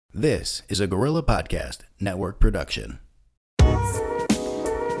This is a Gorilla Podcast Network production.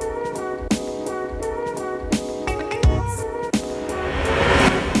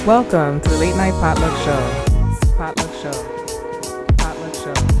 Welcome to the Late Night Potluck Show. Potluck Show. Potluck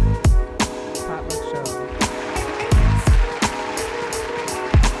Show. Potluck Show.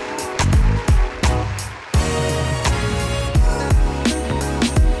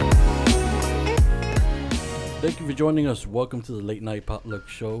 Thank you for joining us. Welcome to the Late Night Potluck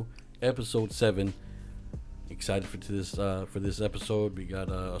Show, episode 7. Excited for this episode. We got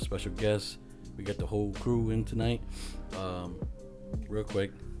a special guest. We got the whole crew in tonight. Real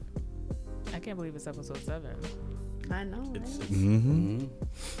quick. I can't believe it's episode 7. I know. It's right?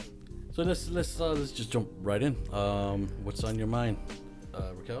 So let's just jump right in. What's on your mind,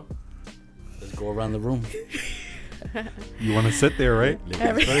 Raquel? Let's go around the room. You want to sit there, right?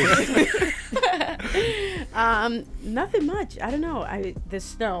 Nothing much. I don't know. The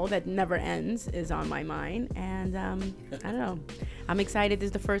snow that never ends is on my mind, and I don't know. I'm excited. This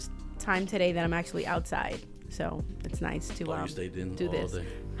is the first time today that I'm actually outside, so it's nice to You stayed in do all this. day.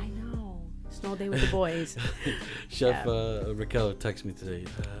 I know. Snow day with the boys. Chef Raquel texted me today.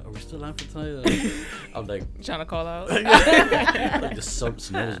 Are we still on for tonight? I'm like, Trying to call out. like the snow's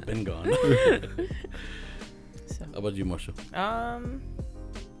been gone. So. How about you, Marshall?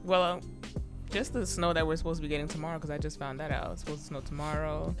 Well, just the snow that we're supposed to be getting tomorrow, because I just found that out. It's supposed to snow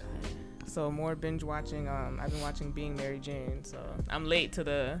tomorrow. So more binge watching. I've been watching Being Mary Jane, so I'm late to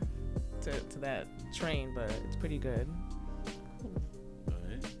that train, but it's pretty good. All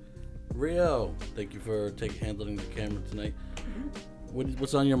right. Rio, thank you for handling the camera tonight.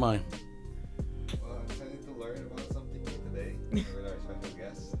 What's on your mind? Well, I'm excited to learn about something new today with our special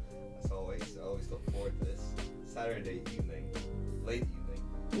guest. As always, I always look forward to this Saturday evening, late evening.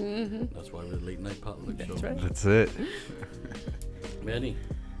 That's why we're the Late Night Potluck Show. That's right. That's it. Manny.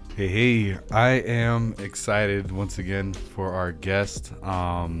 Hey, I am excited once again for our guest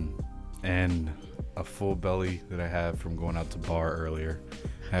and a full belly that I have from going out to bar earlier,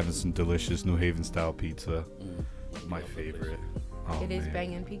 having some delicious New Haven style pizza, my favorite. Oh, It is man.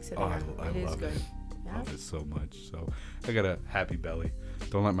 banging pizza Oh, there. I It is love good. it. Yeah. Love it so much. So I got a happy belly.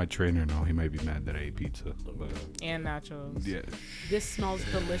 Don't let my trainer know. He might be mad that I ate pizza. But And nachos. yeah, This smells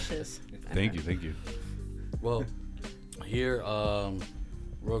delicious. thank you. Well, here,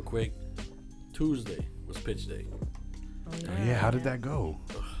 real quick, Tuesday was pitch day. Oh, Yeah, how did that go?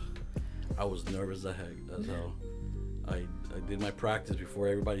 I was nervous as heck. That's how I did my practice before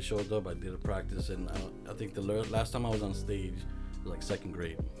everybody showed up. I did a practice, and I think the last time I was on stage was like second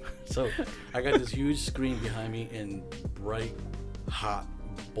grade. So I got this huge screen behind me and bright, hot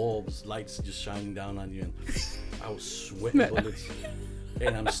bulbs, lights just shining down on you, and I was sweating bullets,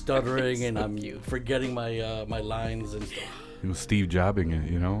 and I'm stuttering, and I'm forgetting my my lines and stuff. It was Steve jobbing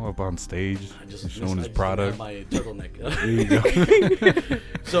it, up on stage, showing his product. My turtleneck. There you go.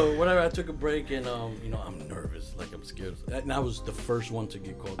 So whenever I took a break, and I'm nervous, like I'm scared, and I was the first one to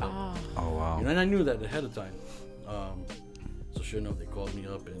get called up. Oh wow. And I knew that ahead of time. So sure enough, they called me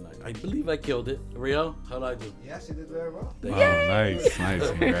up, and I believe I killed it. Rio, how'd I do? Yes, you did very well. Thank Oh, you.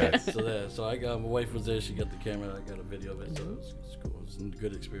 nice, congrats. So I got my wife was there. She got the camera. I got a video of it. So it's cool. It's a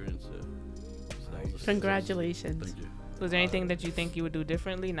good experience. So Congratulations. Thank you. Was there anything that you think you would do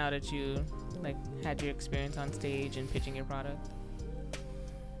differently now that you had your experience on stage and pitching your product?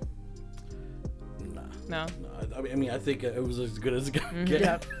 Nah. No. I mean, I think it was as good as it got.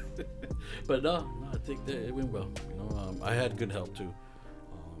 Yeah. But no, I think that it went well. I had good help too.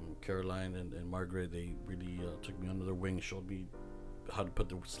 Caroline and Margaret, they really took me under their wing, showed me how to put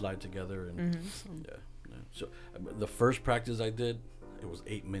the slide together, and yeah. So the first practice I did, it was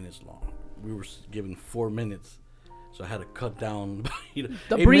 8 minutes long. We were given 4 minutes, so I had to cut down.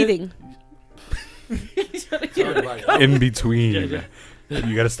 The breathing. In between. Yeah.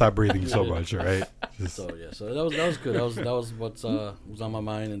 You got to stop breathing so much, all right? So that was good. That was what was on my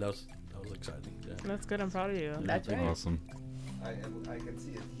mind, and that was exciting. Yeah. That's good. I'm proud of you. That's right. Awesome. I could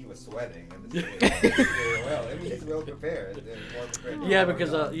see that he was sweating. And very well. I mean, he's well prepared. Yeah,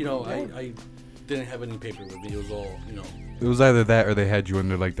 because I didn't have any paper with me. It was all It was either that or they had you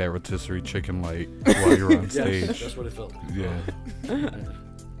under like that rotisserie chicken light while you were on stage. Yes, that's what it felt like. Yeah.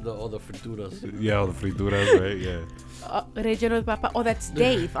 All the frituras. Yeah, all the frituras, right? Yeah. Relleno de papa. Oh, that's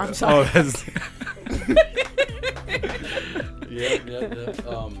Dave. I'm sorry. Oh, that's... Yeah.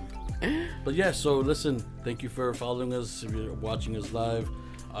 But yeah, so listen, thank you for following us. If you're watching us live,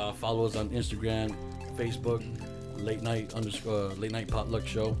 follow us on Instagram, Facebook, Late Night Potluck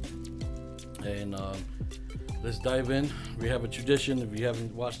Show. And let's dive in. We have a tradition. If you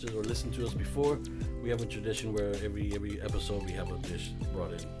haven't watched it or listened to us before, we have a tradition where every episode we have a dish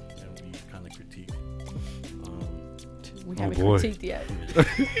brought in. kind of critique. We Oh, haven't boy. critiqued yet.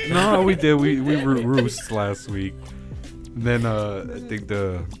 No, we did. We roosts last week. And then I think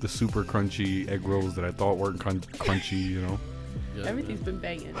the super crunchy egg rolls that I thought weren't crunchy, you know. Yeah, Everything's been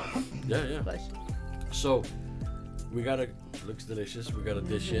banging. yeah. Bless you. So we gotta looks delicious. We gotta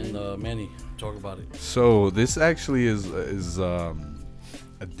dish in Manny. Talk about it. So this actually is a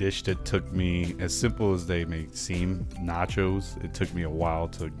dish that took me, as simple as they may seem, nachos. It took me a while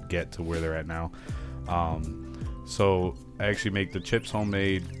to get to where they're at now. So I actually make the chips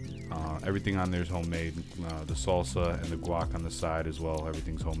homemade. Everything on there is homemade. The salsa and the guac on the side as well.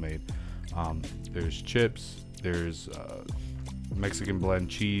 Everything's homemade. There's chips. There's Mexican blend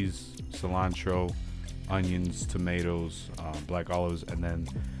cheese, cilantro, onions, tomatoes, black olives, and then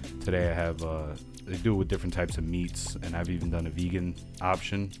today I have they do it with different types of meats, and I've even done a vegan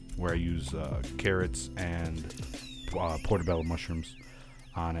option where I use carrots and portobello mushrooms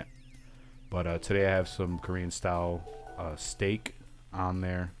on it. But today I have some Korean style steak on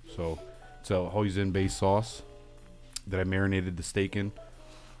there. So it's a hoisin based sauce that I marinated the steak in,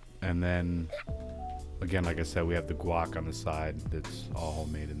 and then again, like I said, we have the guac on the side that's all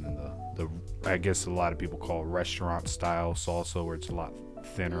homemade, and then the I guess a lot of people call restaurant style salsa, where it's a lot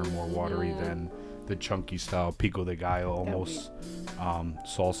thinner, more watery than the chunky style pico de gallo almost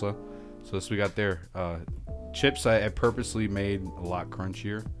salsa. So this we got there. Chips I purposely made a lot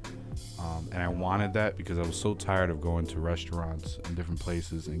crunchier, and I wanted that because I was so tired of going to restaurants and different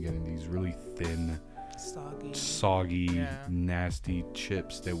places and getting these really thin, soggy, nasty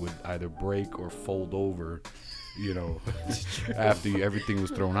chips that would either break or fold over, you know, after everything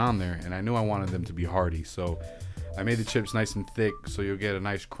was thrown on there. And I knew I wanted them to be hearty, so I made the chips nice and thick, so you'll get a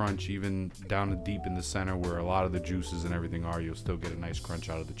nice crunch even down deep in the center where a lot of the juices and everything are. You'll still get a nice crunch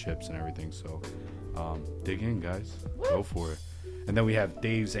out of the chips and everything. So dig in, guys. Go for it. And then we have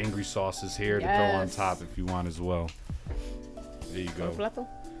Dave's Angry Sauces here to throw on top if you want as well. There you go.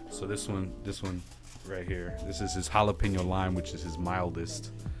 So this one right here, this is his jalapeno lime, which is his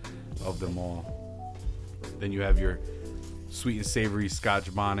mildest of them all. Then you have your sweet and savory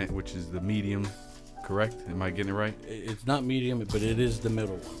Scotch bonnet, which is the medium. Correct? Am I getting it right? It's not medium, but it is the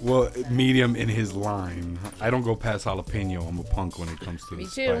middle. Well, medium in his line. I don't go past jalapeno. I'm a punk when it comes to the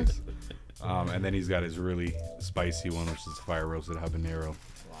spice. And then he's got his really spicy one, which is fire roasted habanero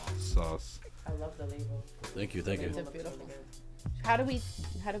sauce. I love the label. Thank you. It's beautiful. How do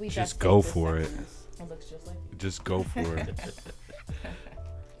we just go for it? It looks just like it. Just go for it.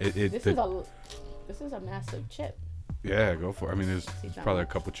 This is a massive chip. Yeah, go for it. I mean, there's probably a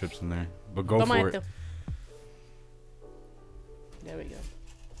couple chips in there, but go for it. There we go.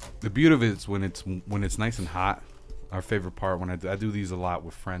 The beauty of it is when it's nice and hot. Our favorite part when I do these a lot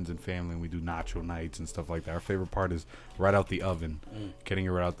with friends and family, and we do nacho nights and stuff like that. Our favorite part is right out the oven, getting it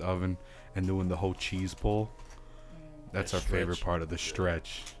right out the oven and doing the whole cheese pull. That's our favorite part of the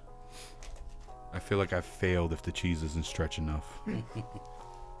stretch. I feel like I failed if the cheese isn't stretch enough.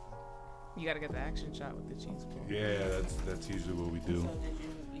 You gotta get the action shot with the cheese pull. Yeah, that's usually what we do. So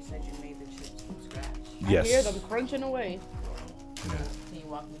you said you made the chips from scratch. Yes. I hear them crunching away. Yeah. Can you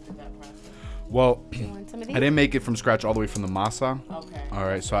walk me through that process? Well, You want some of I these? didn't make it from scratch all the way from the masa. Okay. All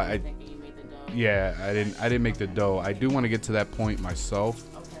right, so I Thinking you made the dough. yeah, I didn't make the dough. I do want to get to that point myself.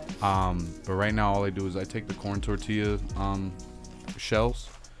 Okay. But right now all I do is I take the corn tortilla shells,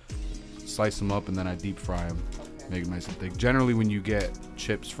 slice them up, and then I deep fry them. Make them nice and thick. Generally, when you get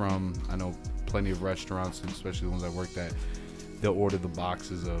chips from, I know plenty of restaurants, and especially the ones I worked at, they'll order the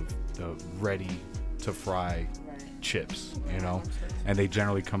boxes of the ready to fry chips, you know, and they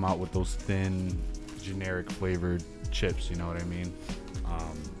generally come out with those thin, generic flavored chips. You know what I mean?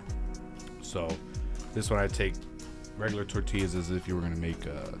 So this one I take regular tortillas as if you were gonna make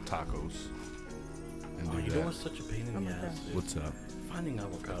tacos. And Oh, do you that. know what's such a pain in the ass? What's up? Finding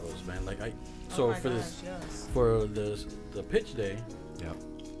avocados, man. Like Oh my for gosh, this yes. for the pitch day, Yep.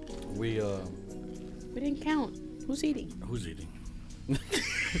 we We didn't count. Who's eating? who's eating?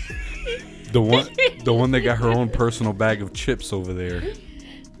 The one that got her own personal bag of chips over there.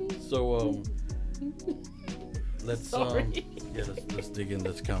 So let's Sorry. let's dig in.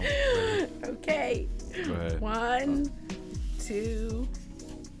 Let's count. Ready? Okay. Go ahead. 1, 2,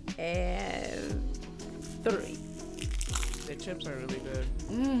 and 3. The chips are really good.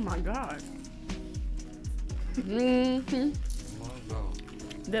 Oh my god. Mm-hmm.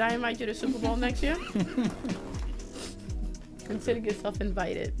 Did I invite you to Super Bowl next year? Consider yourself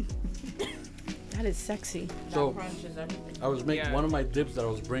invited. That is sexy. So Crunch is everything. I was making Yeah. one of my dips that I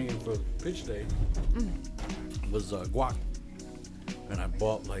was bringing for pitch day was guac, and I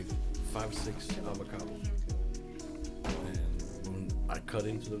bought like 5-6 avocados. And when I cut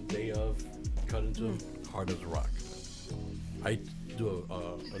into the day of, cut into them, hard as a rock. I do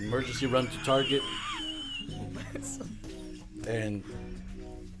an emergency run to Target and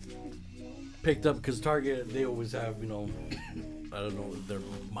picked up, because Target, they always have, I don't know, they're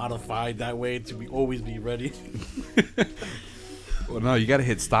modified that way to always be ready. Well, no, you got to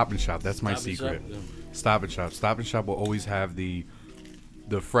hit Stop and Shop. That's my Stop and secret. Shop, yeah. Stop and Shop. Stop and Shop will always have the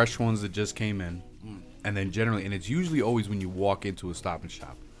fresh ones that just came in, and then generally, and it's usually always when you walk into a Stop and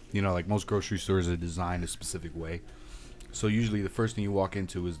Shop. Like most grocery stores are designed a specific way, so usually the first thing you walk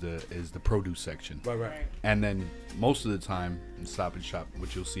into is the produce section. Right. And then most of the time in Stop and Shop,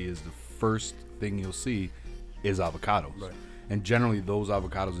 what you'll see is the first thing you'll see is avocados. Right. And generally, those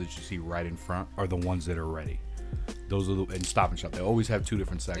avocados that you see right in front are the ones that are ready. Those are in Stop and Shop. They always have two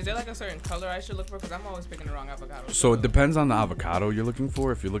different sections. Is there like a certain color I should look for? Because I'm always picking the wrong avocado. So it depends on the avocado you're looking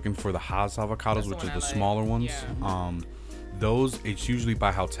for. If you're looking for the Haas avocados, That's the which one are I the like. smaller ones, Yeah. those, it's usually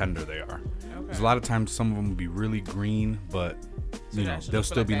by how tender they are. Okay. Because a lot of times some of them will be really green, but So I should they'll look for,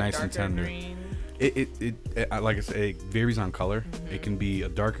 still like, be that nice and darker tender. green. It like I said, it varies on color. Mm-hmm. It can be a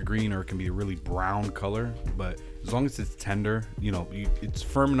darker green or it can be a really brown color. But as long as it's tender, it's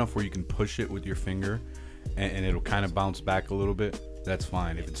firm enough where you can push it with your finger, and it'll kind of bounce back a little bit. That's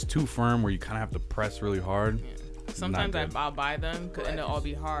fine. If it's too firm where you kind of have to press really hard, Sometimes not good. I'll buy them and they'll all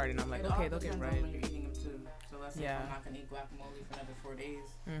be hard, and I'm like, It okay, all they'll get depends on right. when you're eating them too. So let's say Yeah. if I'm not gonna eat guacamole for another 4 days,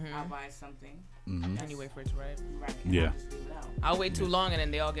 Mhm. I'll buy something. Mhm. And you wait for it to ripe. Right. and Yeah. I'll just leave it out. I'll wait too long, and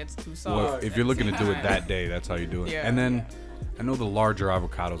then they all get too soft. Well, if you're looking to do it that day, that's how you do it. Yeah. And then I know the larger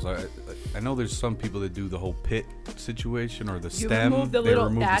avocados. I know there's some people that do the whole pit situation or the You stem. remove the They little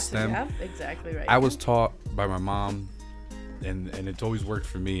remove the that's stem. yeah, exactly right. I was taught by my mom, and it's always worked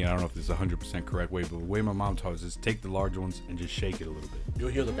for me. I don't know if this is 100% correct way, but the way my mom taught us is take the large ones and just shake it a little bit. You'll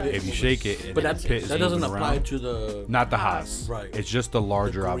hear the pit If you moving. shake it, and But the that pit is doesn't moving apply around. to the. Not the Haas. Right. It's just the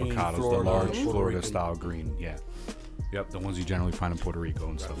larger The green avocados, Florida, the large Puerto Florida Rican. style green. Yeah. Yep, the ones you generally find in Puerto Rico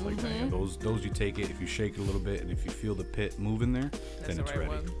and stuff like that. Yeah, those you take it. If you shake it a little bit, and if you feel the pit moving there, then the it's right ready.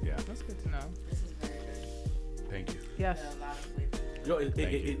 one. Yeah. That's good to know. This is very good. Thank you. yes. Got a lot of flavor.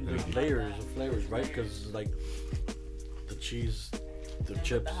 Thank you. There's layers of flavors, right? Because like the cheese, the And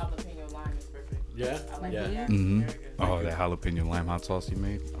chips. The jalapeno lime is perfect. Yeah, I like yeah. that. Mm-hmm. Very good. Oh, that jalapeno lime hot sauce you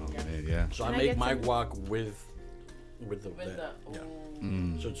made. Oh Yeah. man, yeah. So Can I I make get my some? guac with the With that, the yeah.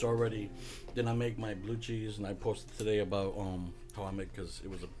 Mm. So it's already. Then I make my blue cheese, and I posted today about how I make, because it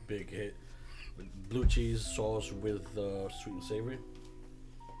was a big hit. Blue cheese sauce with sweet and savory.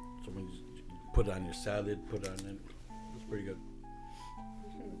 So when you put it on your salad, put it on it. It's pretty good.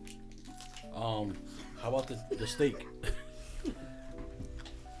 How about the steak?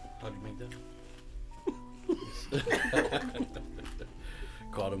 How do you make that?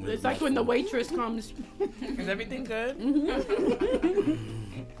 Caught him with It's his like mouth when the full. waitress comes. Is everything good? Mm-hmm.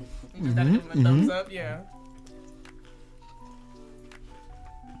 You just gotta give them a thumbs up, yeah.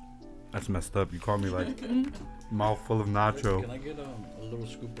 That's messed up. You called me like mouthful of nacho. Can I get a little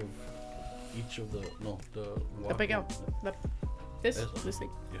scoop of each of the The guac? big out. This Yes. this thing.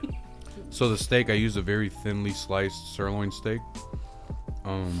 So the steak, I use a very thinly sliced sirloin steak,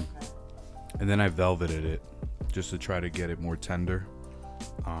 and then I velveted it just to try to get it more tender.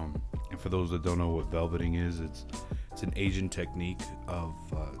 And for those that don't know what velveting is, it's an Asian technique of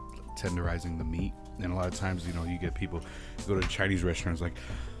tenderizing the meat. And a lot of times, you get people go to Chinese restaurants like,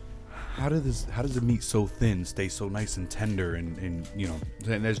 how does the meat so thin stay so nice and tender? And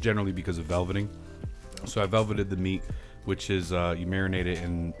that's generally because of velveting. So I velveted the meat, which is you marinate it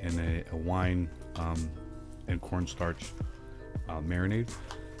in a wine and cornstarch marinade,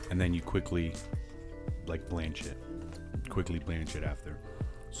 and then you quickly blanch it after.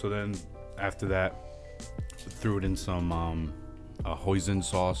 So then after that, threw it in some hoisin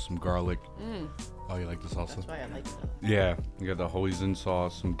sauce, some garlic. Oh, you like the salsa? That's why I like it. Yeah, you got the hoisin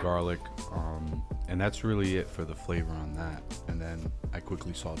sauce, some garlic, and that's really it for the flavor on that. And then I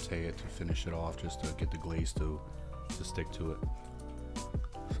quickly saute it to finish it off, just to get the glaze to stick to it.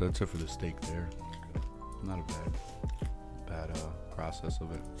 So that's it for the steak there. Not a bad process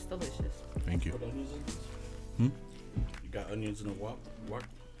of it. It's delicious. Thank you. Put onions in this? Hmm? You got onions in the guac?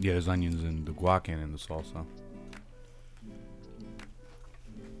 Yeah, there's onions in the guac and in the salsa.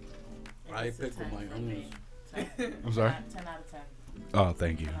 I It's a pick with 10 my for me. onions. I'm sorry? 10 out of 10. Oh,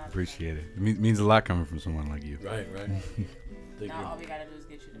 thank you. Appreciate it. It means a lot coming from someone like you. Right. Thank Now all you. we gotta do is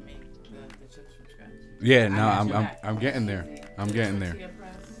get you to make the chips from scratch. Yeah, I no, got I'm your back. I'm getting there. I'm getting there. Tortilla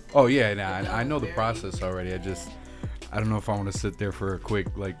press. Oh yeah, nah, I know the process already. I don't know if I want to sit there for a quick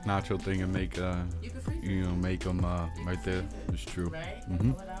nacho thing and make You can freeze it. make them right there. It's true. Right?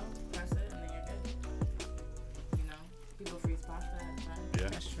 Mhm. Pull it out, press it, and then you're good. People freeze pasta.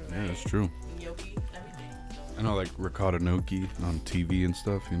 Yeah, that's true. Gnocchi, everything. I know, like Ricardo Gnocchi on TV and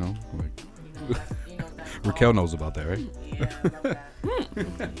stuff. Like You know, that's Raquel knows about that, right? Yeah, I love that. I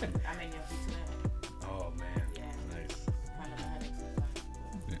made gnocchi today. Oh man, Yeah. nice. Kind of a headache sometimes.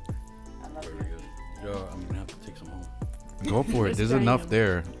 Yeah. I love Very gnocchi. good. Yo, I'm gonna have to take some home. Go for it. Just There's trying enough to-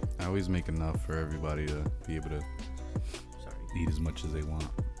 there. I always make enough for everybody to be able to Sorry. eat as much as they want,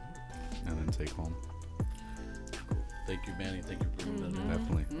 and then take home. Cool. Thank you, Manny. Thank you for bringing that in.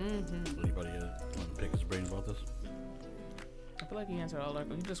 Definitely. Anybody want to pick his brain about this? I feel like he answered all our.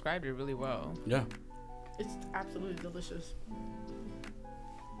 He described it really well. Yeah. It's absolutely delicious.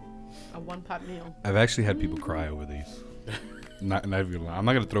 A one-pot meal. I've actually had people cry over these. Not even gonna lie. I'm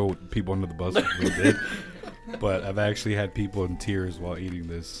not gonna throw people under the bus if we did, but I've actually had people in tears while eating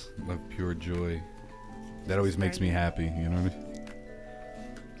this of pure joy. That always makes me happy. You know what I mean?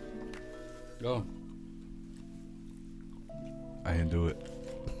 Go. I can do it.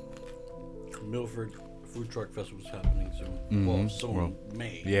 Milford Food Truck Festival's happening soon. Mhm. Well, soon, Well,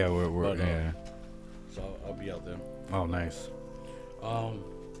 May. Yeah, we're But, yeah. So I'll be out there. Oh, nice.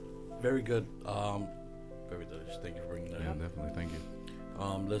 Very good. Very delicious. Thank you for bringing that Yeah, up. definitely. Thank you.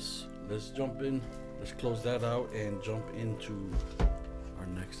 Let's jump in. Let's close that out and jump into our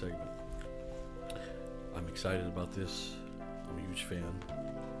next segment. I'm excited about this. I'm a huge fan.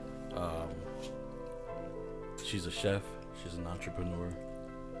 She's a chef. She's an entrepreneur.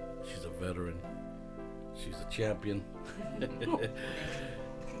 She's a veteran. She's a champion.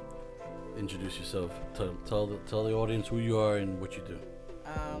 Introduce yourself. Tell the audience who you are and what you do.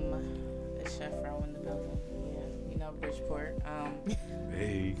 It's Chef Rowe in the building. Yeah, you know Bridgeport.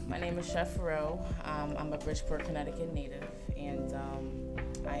 Hey. My name is Chef Rowe. I'm a Bridgeport, Connecticut native, and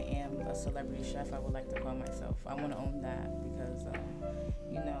I am a celebrity chef. I would like to call myself. I want to own that because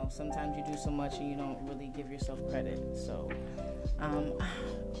you know sometimes you do so much and you don't really give yourself credit. So,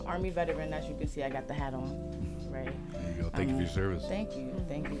 Army veteran, as you can see, I got the hat on, right? There you go. Thank you for your service. Thank you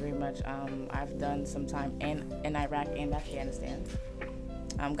very much. I've done some time in Iraq and Afghanistan.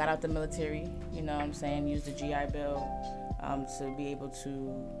 Got out the military, you know what I'm saying, used the GI Bill to be able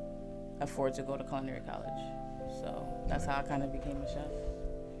to afford to go to culinary college. So that's how I kind of became a chef.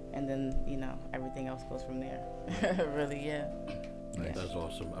 And then, you know, everything else goes from there. Really, yeah. Nice. That's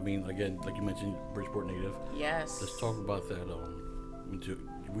awesome. I mean, again, like you mentioned, Bridgeport native. Yes. Let's talk about that.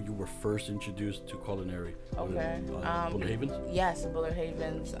 When you were first introduced to culinary. Okay. Bullard Havens? Yes, Bullard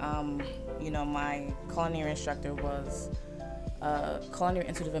Havens. You know, my culinary instructor was a Culinary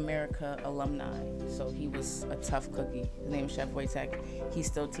Institute of America alumni. So he was a tough cookie. His name is Chef Wojtek. He's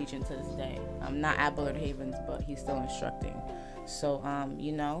still teaching to this day. Not at Bullard Havens, but he's still instructing. So,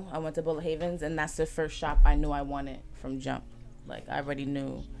 you know, I went to Bullard Havens, and that's the first shop I knew I wanted from jump. Like, I already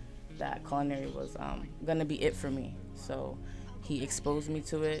knew that culinary was going to be it for me. So he exposed me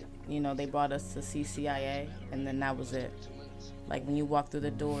to it. You know, they brought us to CCIA, and then that was it. Like, when you walk through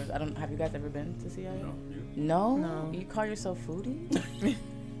the doors, have you guys ever been to CIA? No? No. You call yourself foodie?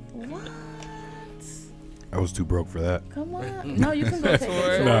 What? I was too broke for that. Come on. No, you can go take a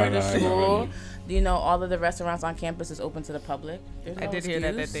tour No, to no, school. You know, all of the restaurants on campus is open to the public. There's I no did hear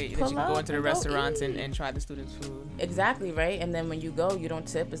that excuse. you can Pull go up into the and go restaurants eat. and try the students' food. Exactly, right? And then when you go, you don't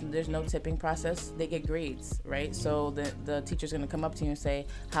tip. There's no tipping process. They get grades, right? So the teacher's going to come up to you and say,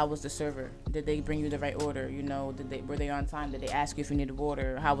 how was the server? Did they bring you the right order? You know, were they on time? Did they ask you if you needed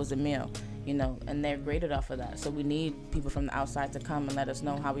water? How was the meal? You know, and they're graded off of that. So we need people from the outside to come and let us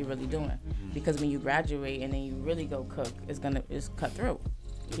know how we really doing. Because when you graduate and then you really go cook, it's cutthroat.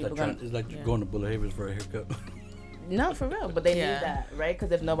 It's like going to Bullard Havens for a haircut. No, for real. But they Yeah. need that, right?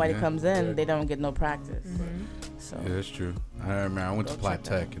 Because if nobody Yeah. comes in, they don't get no practice. So Yeah, that's true. I remember I went to Go Platt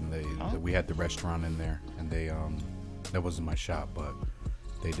check that Tech and Oh. we had the restaurant in there, and they that wasn't my shop, but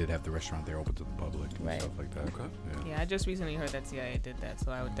they did have the restaurant there open to the public and Right. stuff like that. Okay. Yeah. Yeah, I just recently heard that CIA did that,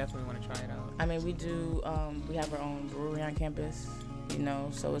 so I would definitely want to try it out. I mean, we do. We have our own brewery on campus, you know.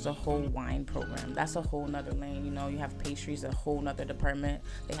 So it's a whole wine program. That's a whole nother lane, you know. You have pastries, a whole nother department.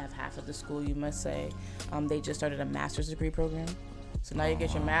 They have half of the school, you must say. They just started a master's degree program. So now you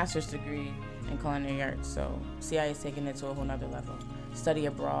get your master's degree in culinary arts. So CIA is taking it to a whole nother level. Study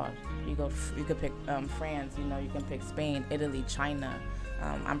abroad. You could pick France. You know, you can pick Spain, Italy, China.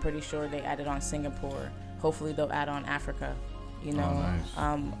 I'm pretty sure they added on Singapore. Hopefully they'll add on Africa. You know, nice.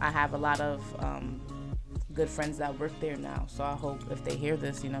 I have a lot of good friends that work there now. So I hope if they hear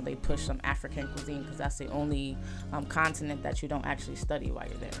this, you know, they push some African cuisine because that's the only continent that you don't actually study while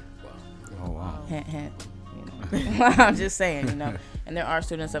you're there. Oh wow. Hint, hint. You know. I'm just saying, you know. And there are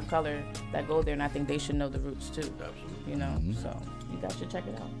students of color that go there, and I think they should know the roots too. Absolutely. You know, Mhm. so you guys should check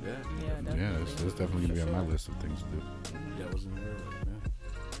it out. Yeah. Yeah, definitely. Yeah, that's definitely gonna be on my list of things to do. Yeah, I wasn't aware of it. Yeah.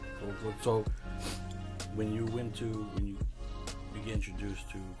 Cool. So, when you get introduced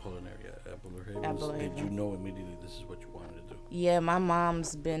to culinary at Bullard Havens, did you know immediately this is what you wanted to do? Yeah, my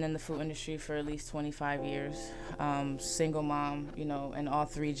mom's been in the food industry for at least 25 years. Single mom, and all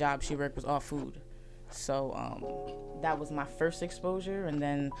 3 jobs she worked was all food. So that was my first exposure, and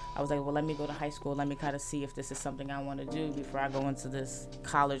then I was like, well, let me go to high school. Let me kind of see if this is something I want to do before I go into this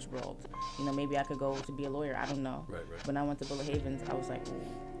college world. Maybe I could go to be a lawyer. I don't know. Right. When I went to Bullard Havens, I was like,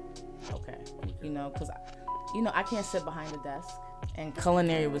 ooh, okay. Because I can't sit behind a desk. And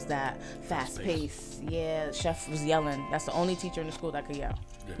culinary was that fast pace. Yeah, chef was yelling. That's the only teacher in the school that could yell.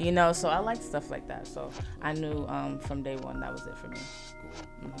 Yeah. So I liked stuff like that. So I knew from day one that was it for me.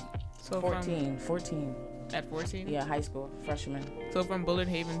 Cool. So 14. At 14? Yeah, high school, freshman. So from Bullard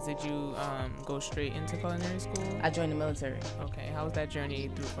Havens, did you go straight into culinary school? I joined the military. Okay. How was that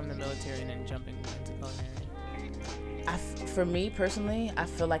journey from the military and then jumping into culinary? For me personally, I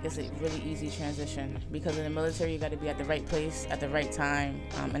feel like it's a really easy transition because in the military you got to be at the right place at the right time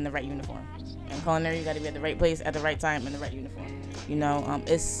in the right uniform. In culinary you got to be at the right place at the right time in the right uniform.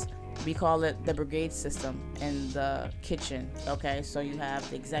 We call it the brigade system in the kitchen. Okay, so you have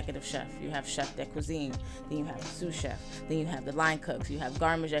the executive chef, you have chef de cuisine, then you have the sous chef, then you have the line cooks, you have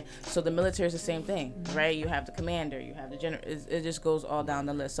garde manger. So the military is the same thing, right? You have the commander, you have the general. It just goes all down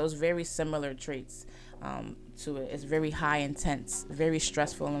the list. So it's very similar traits to it. It's very high intense, very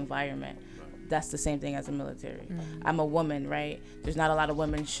stressful environment. That's the same thing as the military. I'm a woman, right? There's not a lot of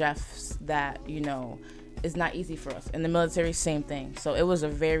women chefs that it's not easy for us. In the military, same thing. So it was a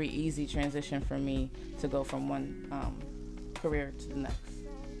very easy transition for me to go from one career to the next.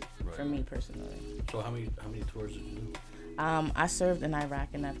 Right. For me personally. So how many tours did you do? I served in Iraq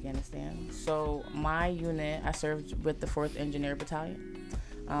and Afghanistan. So my unit, I served with the 4th Engineer Battalion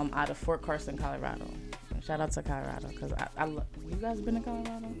out of Fort Carson, Colorado. Shout out to Colorado because I love. You guys been to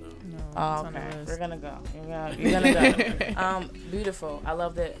Colorado? No. Oh, okay. We're gonna go. You're gonna go. Beautiful. I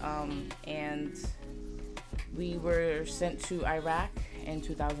loved it. And we were sent to Iraq in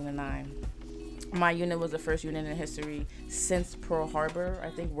 2009. My unit was the first unit in history since Pearl Harbor, I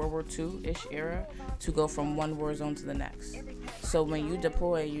think World War II-ish era, to go from one war zone to the next. So when you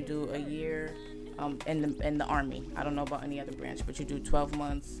deploy, you do a year in the Army. I don't know about any other branch, but you do 12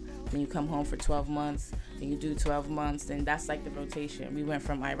 months. Then you come home for 12 months. Then you do 12 months. Then that's like the rotation. We went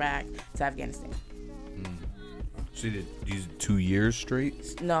from Iraq to Afghanistan. So you did 2 years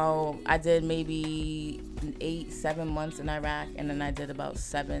straight? No, I did maybe 7 months in Iraq, and then I did about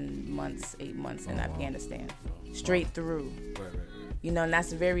 7 months, 8 months in Afghanistan. Straight through. Right. And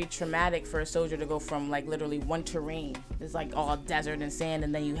that's very traumatic for a soldier to go from like literally one terrain. It's like all desert and sand,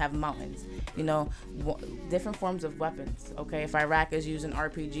 and then you have mountains. Different forms of weapons. Okay, if Iraq is using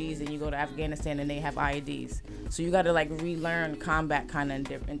RPGs, and you go to Afghanistan and they have IEDs, so you got to like relearn combat kind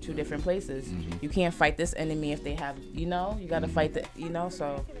of in 2 different places. You can't fight this enemy if they have, you got to fight the,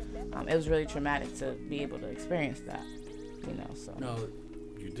 So it was really traumatic to be able to experience that. So. No,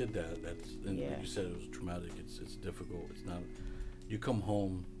 you did that. Like you said, it was traumatic. It's difficult. It's not. You come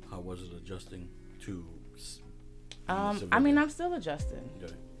home. How was it adjusting to? I'm still adjusting.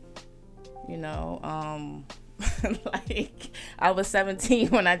 Okay. Like I was 17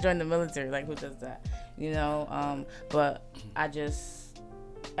 when I joined the military. Like who does that? But I just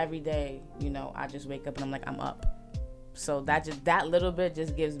every day, I just wake up and I'm like, I'm up. So that little bit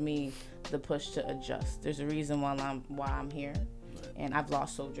just gives me the push to adjust. There's a reason why I'm here, and I've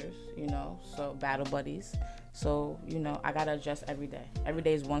lost soldiers, so battle buddies. So, I got to adjust every day. Every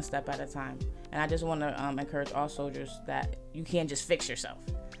day is one step at a time. And I just want to encourage all soldiers that you can't just fix yourself.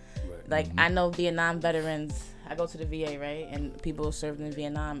 Right. Like, I know Vietnam veterans, I go to the VA, right? And people served in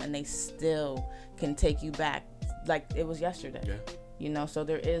Vietnam, and they still can take you back like it was yesterday. Yeah. So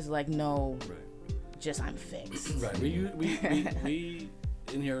there is like no, just I'm fixed. Right. We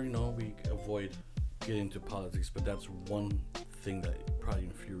in here, we avoid getting into politics, but that's one thing that probably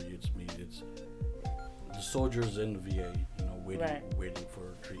infuriates me. It's the soldiers in the VA, waiting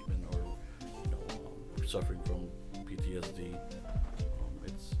for treatment or suffering from PTSD.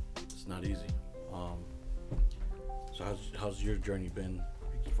 It's not easy. So how's your journey been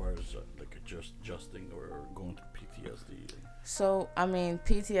as far as adjusting or going through PTSD? So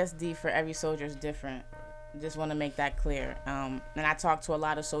PTSD for every soldier is different. Just want to make that clear. And I talk to a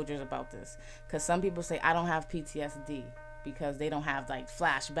lot of soldiers about this because some people say I don't have PTSD. Because they don't have like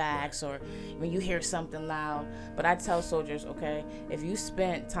flashbacks or when you hear something loud. But I tell soldiers, okay, if you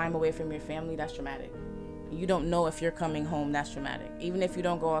spent time away from your family, that's traumatic. You don't know if you're coming home. That's traumatic. Even if you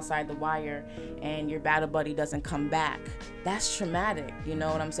don't go outside the wire and your battle buddy doesn't come back, that's traumatic. You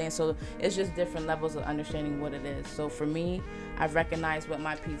know what I'm saying? So it's just different levels of understanding what it is. So for me, I've recognized what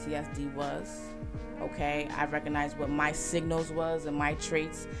my PTSD was. Okay, I recognized what my signals was and my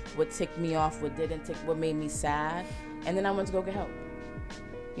traits, what ticked me off, what didn't tick, what made me sad, and then I went to go get help.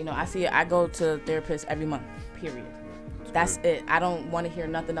 You know, I go to a therapist every month, period. That's it. I don't want to hear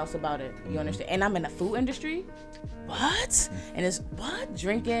nothing else about it. You understand? And I'm in the food industry. What? And it's what?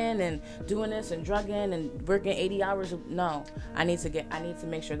 Drinking and doing this and drugging and working 80 hours. No, I need to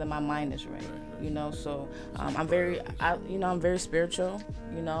make sure that my mind is right. You know, so I'm very spiritual.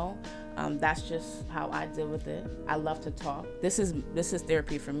 You know, that's just how I deal with it. I love to talk. This is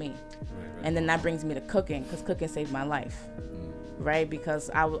therapy for me. And then that brings me to cooking, because cooking saved my life. Right,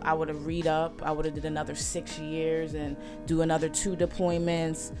 because I would have read up, I would have did another 6 years and do another 2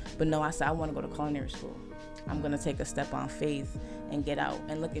 deployments, but no, I said I want to go to culinary school. I'm gonna take a step on faith and get out.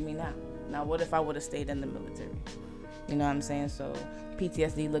 And look at me now. Now, what if I would have stayed in the military? You know what I'm saying? So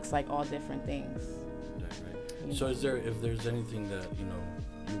PTSD looks like all different things. Right. So if there's anything that you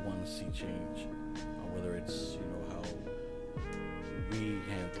want to see change, whether it's how we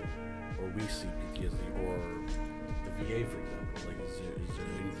handle or we see PTSD or the VA, for example. Like, is there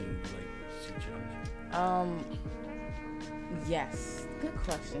anything you like to see change? Yes. Good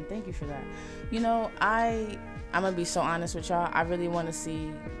question. Thank you for that. I'm gonna be so honest with y'all. I really want to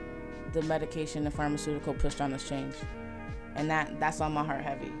see the medication and pharmaceutical pushed on us change, and that's on my heart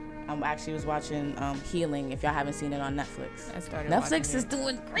heavy. I actually was watching Healing. If y'all haven't seen it on Netflix, Netflix is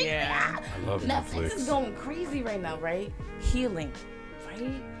doing great. Yeah, I love Netflix is going crazy right now, right? Healing,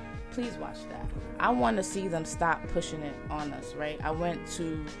 right? Please watch that. I want to see them stop pushing it on us, right? I went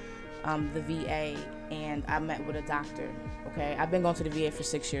to the VA and I met with a doctor, okay? I've been going to the VA for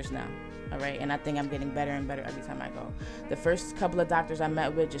 6 years now, all right? And I think I'm getting better and better every time I go. The first couple of doctors I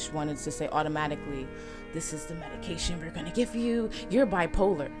met with just wanted to say automatically, this is the medication we're going to give you. You're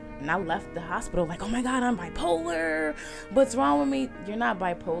bipolar. And I left the hospital like, oh my God, I'm bipolar. What's wrong with me? You're not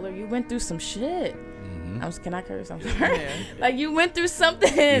bipolar. You went through some shit. Can I curse? I'm sorry. Yeah. Like, you went through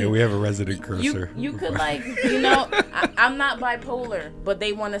something. Yeah, we have a resident cursor. You could I'm not bipolar, but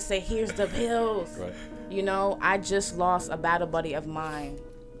they want to say, here's the pills. Right. I just lost a battle buddy of mine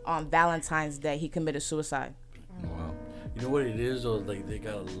on Valentine's Day. He committed suicide. Wow. You know what it is, though? Like, they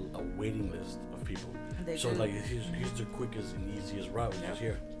got a waiting list of people. So, like, here's the quickest and easiest route. Just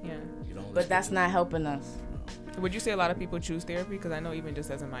here. Yeah. But that's not helping us. Would you say a lot of people choose therapy? Because I know even just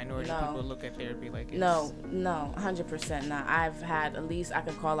as a minority, people look at therapy like it's... No, 100% not. I've had at least, I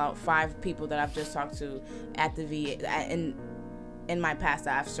could call out 5 people that I've just talked to at the VA in my past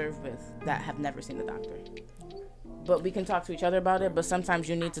that I've served with that have never seen a doctor. But we can talk to each other about it, but sometimes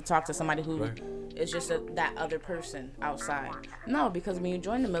you need to talk to somebody who is just that other person outside. No, because when you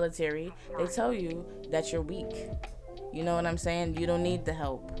join the military, they tell you that you're weak. You know what I'm saying? You don't need the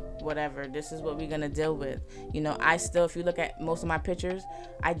help. Whatever, this is what we're gonna deal with. I still, if you look at most of my pictures,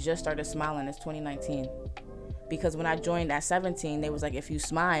 I just started smiling. It's 2019, because when I joined at 17, they was like, if you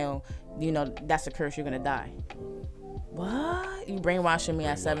smile, that's a curse, you're gonna die. What? You brainwashing me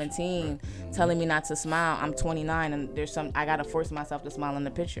at 17, telling me not to smile. I'm 29, and I gotta force myself to smile in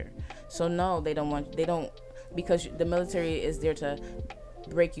the picture. So no, they don't, because the military is there to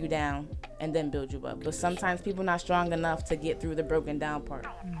break you down and then build you up. But sometimes people not strong enough to get through the broken down part.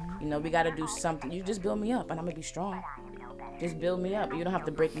 We got to do something. You just build me up and I'm gonna be strong. Just build me up. You don't have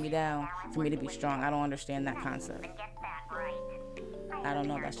to break me down for me to be strong. I don't understand that concept. I don't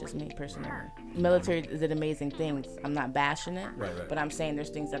know. That's just me personally. Military did amazing things. I'm not bashing it, but I'm saying there's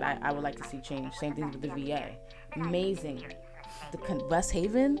things that I would like to see change. Same things with the VA. Amazing. West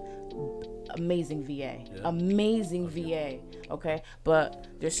Haven, amazing VA. Amazing VA. Okay, but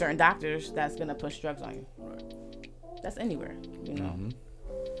there's certain doctors that's gonna push drugs on you. That's anywhere,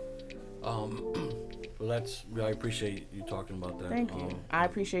 Well, I appreciate you talking about that. Thank you. I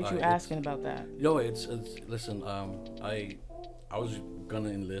appreciate you asking about that. It's listen. I was gonna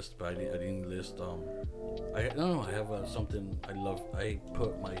enlist, but I didn't enlist. I have something I love. I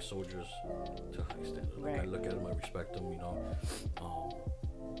put my soldiers to high standard. Like, I look at them, I respect them.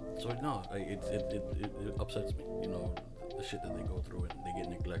 So no, it upsets me. The shit that they go through and they get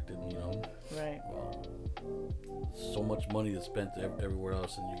neglected. Right. So much money is spent everywhere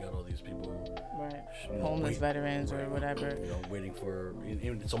else, and you got all these people. Right. Homeless veterans or whatever. Waiting for.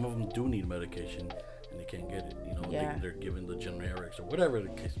 And some of them do need medication, and they can't get it. They're given the generics or whatever the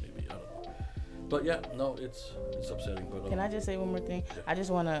case may be. I don't know. But yeah, no, it's upsetting. But can I just say one more thing? Yeah. I just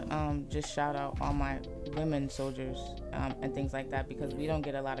want to just shout out all my women soldiers. and things like that, because we don't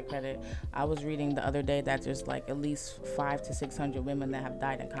get a lot of credit. I was reading the other day that there's like at least 500 to 600 women that have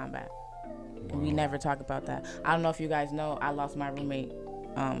died in combat. Wow. We never talk about that. I don't know if you guys know, I lost my roommate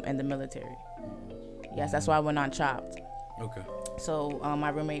in the military. Yes, that's why I went on Chopped. Okay. So my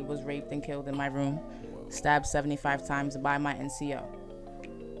roommate was raped and killed in my room, stabbed 75 times by my NCO.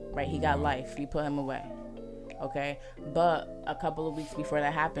 Right, he got life. We put him away. Okay, but a couple of weeks before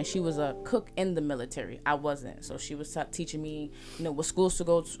that happened, she was a cook in the military. I wasn't, so she was teaching me, what schools to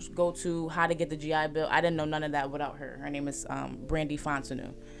go to, how to get the GI Bill. I didn't know none of that without her. Her name is Brandy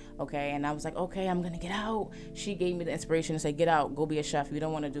Fontenot. Okay, and I was like, okay, I'm gonna get out. She gave me the inspiration to say, get out, go be a chef. You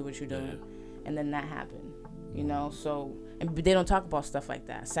don't want to do what you're doing, and then that happened. So and they don't talk about stuff like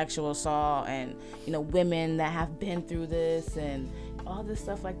that, sexual assault, and women that have been through this and all this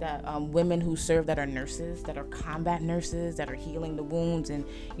stuff like that. Women who serve that are nurses, that are combat nurses, that are healing the wounds and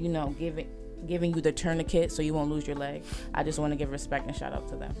giving you the tourniquet so you won't lose your leg. I just want to give respect and shout out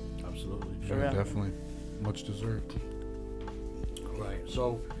to them. Absolutely. For real. Definitely, much deserved. Right.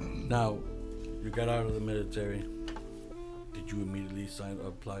 So now you got out of the military. Did you immediately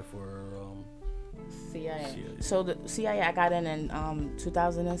apply for? CIA. So the CIA, I got in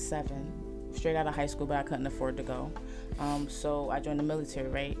 2007, straight out of high school, but I couldn't afford to go. So I joined the military,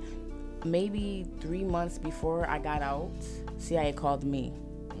 right? Maybe 3 months before I got out, CIA called me.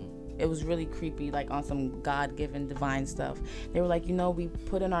 It was really creepy, like on some God-given divine stuff. They were like, we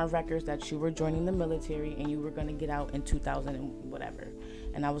put in our records that you were joining the military and you were going to get out in 2000 and whatever.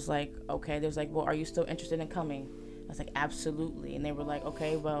 And I was like, okay. They was like, well, are you still interested in coming? I was like, absolutely. And they were like,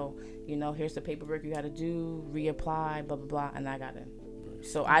 okay, well, here's the paperwork you got to do, reapply, blah, blah, blah. And I got in.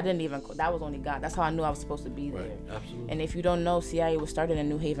 So I didn't even, that was only God. That's how I knew I was supposed to be there. Right, absolutely. And if you don't know, CIA was started in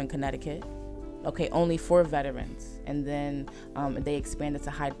New Haven, Connecticut. Okay, only for veterans. And then they expanded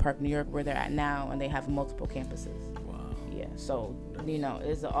to Hyde Park, New York, where they're at now, and they have multiple campuses. Wow. Yeah, so,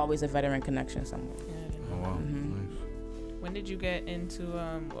 there's always a veteran connection somewhere. Oh, wow. Mm-hmm. Nice. When did you get into,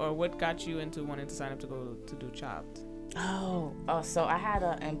 or what got you into wanting to sign up to go to do Chopped? So I had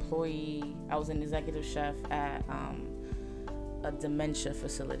an employee. I was an executive chef at a dementia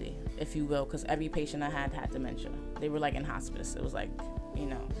facility, if you will, because every patient I had dementia. They were like in hospice. It was like,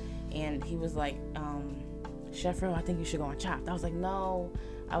 and he was like, Chef Ro, I think you should go on Chopped. I was like, no,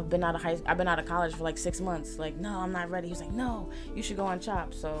 I've been out of college for like 6 months. Like, no, I'm not ready. He was like, no, you should go on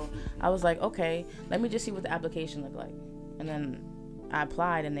Chopped. So I was like, okay, let me just see what the application looked like. And then I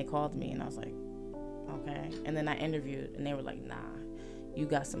applied and they called me and I was like, okay. And then I interviewed and they were like, nah, you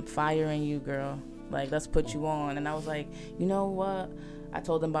got some fire in you, girl. Like, let's put you on. And I was like, you know what? I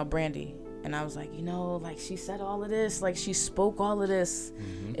told them about Brandy. And I was like, like, she said all of this. Like, she spoke all of this.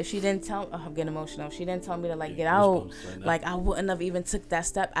 Mm-hmm. If she didn't I'm getting emotional. If she didn't tell me to, like, get out, like, I wouldn't have even took that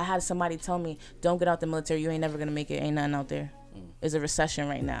step. I had somebody tell me, don't get out the military. You ain't never going to make it. Ain't nothing out there. It's a recession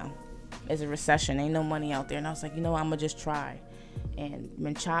right now. It's a recession. Ain't no money out there. And I was like, I'm going to just try. And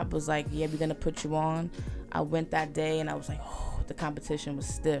when Chop was like, yeah, we're going to put you on, I went that day and I was like, oh, the competition was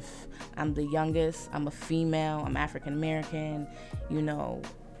stiff. I'm the youngest. I'm a female. I'm African American,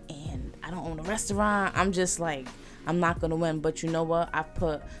 and I don't own a restaurant. I'm just like, I'm not going to win. But you know what? I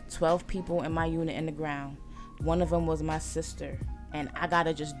put 12 people in my unit in the ground. One of them was my sister. And I got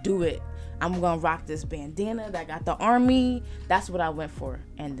to just do it. I'm going to rock this bandana that got the army. That's what I went for.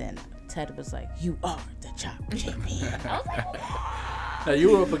 And then Ted was like, you are the Chop champion. I was like, now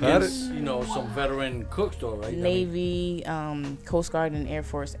you were up against, some veteran cooks though, right? Navy, Coast Guard, and Air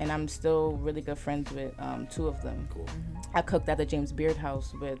Force. And I'm still really good friends with 2 of them. Cool. Mm-hmm. I cooked at the James Beard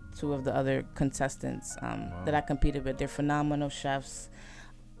House with 2 of the other contestants that I competed with. They're phenomenal chefs,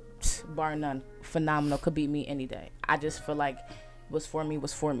 bar none. Phenomenal. Could beat me any day. I just feel like what's for me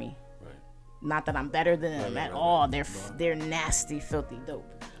was for me. Right. Not that I'm better than them at all. They're nasty, filthy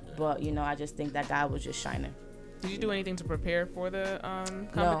dope. Yeah. But I just think that guy was just shining. Did you do anything to prepare for the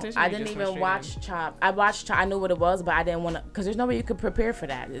competition? No, I didn't even watch Chop. I watched Chop. I knew what it was, but I didn't want to, because there's no way you could prepare for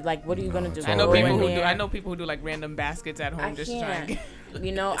that. Like, what are you gonna do? I know people who do like random baskets at home just trying to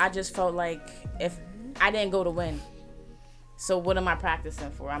get. I just felt like if I didn't go to win, so what am I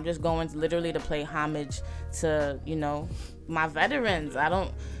practicing for? I'm just going literally to play homage to my veterans.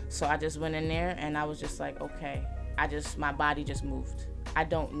 So I just went in there and I was just like, okay. My body just moved. I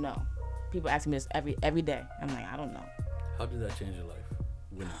don't know. People ask me this every day. I'm like, I don't know. How did that change your life?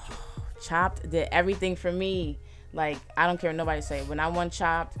 Winning Chopped did everything for me. Like, I don't care what nobody say. When I won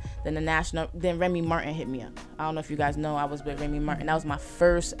Chopped, then Remy Martin hit me up. I don't know if you guys know, I was with Remy Martin. That was my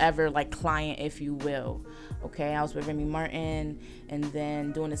first ever client, if you will. Okay, I was with Remy Martin and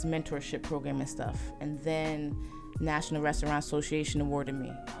then doing this mentorship program and stuff. And then National Restaurant Association awarded me.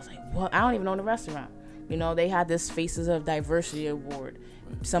 I was like, what? I don't even own a restaurant. You know, they had this Faces of Diversity award,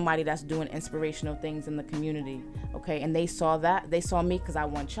 somebody that's doing inspirational things in the community, okay? And they saw me because I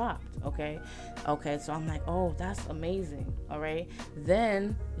won Chopped, okay? So I'm like, oh, that's amazing, all right?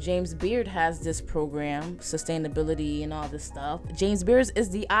 Then James Beard has this program, sustainability and all this stuff. James Beard is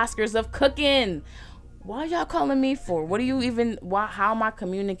the Oscars of cooking. Why y'all calling me for? What do you even, how am I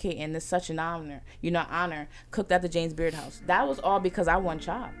communicating? It's such an honor, cooked at the James Beard house. That was all because I won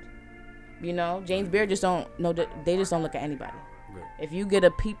Chopped. You know, James Beard just don't know that, they just don't look at anybody. Right. If you get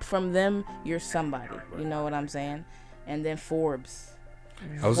a peep from them, you're somebody. Right. You know what I'm saying? And then Forbes.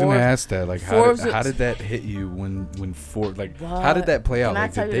 I was gonna ask that, like, how did that hit you when Forbes, like, how did that play out?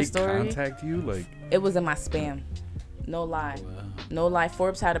 Like, did they contact you? Like, it was in my spam. No lie. Wow. No lie.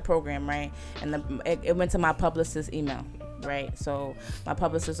 Forbes had a program, right? And it went to my publicist's email, right? So my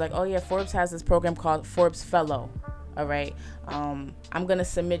publicist was like, oh yeah, Forbes has this program called Forbes Fellow. All right. I'm gonna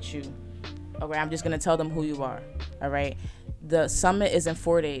submit you. All right, I'm just going to tell them who you are, all right? The summit is in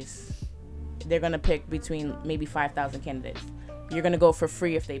 4 days. They're going to pick between maybe 5,000 candidates. You're going to go for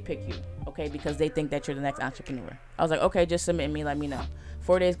free if they pick you, okay, because they think that you're the next entrepreneur. I was like, okay, just submit me, let me know.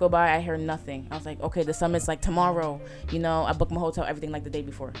 4 days go by, I hear nothing. I was like, okay, the summit's like tomorrow. You know, I booked my hotel, everything like the day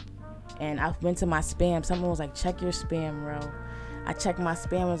before. And I went to my spam. Someone was like, check your spam, bro. I checked my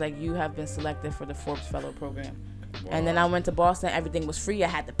spam. I was like, you have been selected for the Forbes Fellow program. Wow. And then I went to Boston. Everything was free. I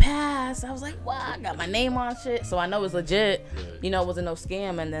had to pass. I was like, wow, I got my name on shit. So I know it's legit. You know, it wasn't no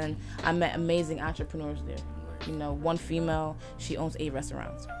scam. And then I met amazing entrepreneurs there. You know, one female, she owns 8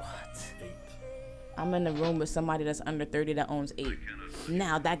 restaurants. What? I'm in the room with somebody that's under 30 that owns 8.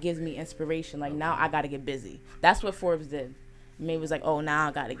 Now that gives me inspiration. Like, now I got to get busy. That's what Forbes did. Maybe it was like, oh, now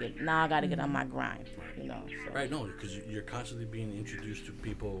I got to get on my grind. You know. So. Right. No, because you're constantly being introduced to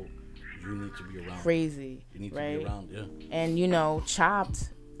people you need to be around. Crazy. You need to be around, yeah. And, you know, Chopped,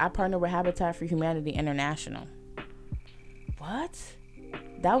 I partnered with Habitat for Humanity International. What?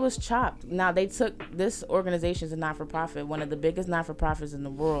 That was Chopped. Now, they took, this organization is a not-for-profit, one of the biggest not-for-profits in the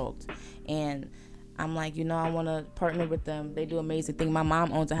world. And I'm like, you know, I want to partner with them. They do amazing things. My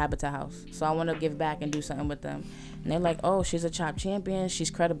mom owns a Habitat house, so I want to give back and do something with them. And they're like, oh, she's a Chopped champion. She's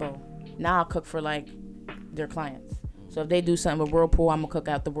credible. Now I'll cook for, like, their clients. So if they do something with Whirlpool, I'm going to cook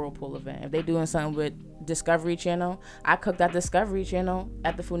out the Whirlpool event. If they doing something with Discovery Channel, I cooked at Discovery Channel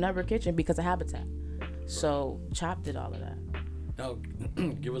at the Food Network Kitchen because of Habitat. So Chop did all of that. Now,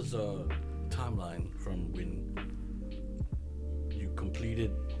 give us a timeline from when you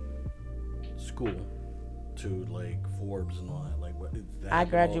completed school to, like, Forbes and all that. Like, what did that I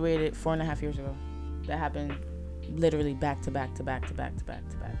graduated 4.5 years ago. That happened literally back to back to back to back to back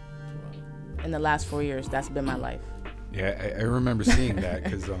to back. In the last 4 years, that's been my life. Yeah, I remember seeing that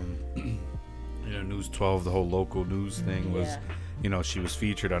because, you know, News 12, the whole local news thing was, you know, she was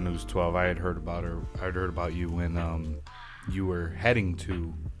featured on News 12. I had heard about her. I had heard about you when you were heading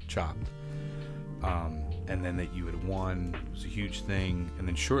to Chopped. And then that you had won. It was a huge thing. And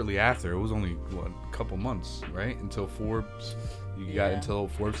then shortly after, it was only, a couple months, right? Until Forbes. You got until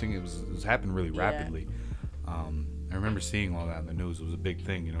Forbes thing. It was happened really rapidly. I remember seeing all that in the news. It was a big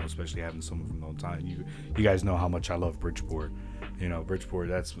thing, you know, especially having someone from the old time. You guys know how much I love Bridgeport. You know, Bridgeport,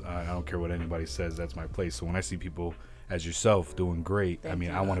 that's, I don't care what anybody says, that's my place. So when I see people as yourself doing great, I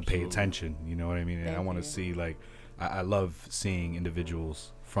mean, I want to pay attention, you know what I mean? And I want to see, like, I love seeing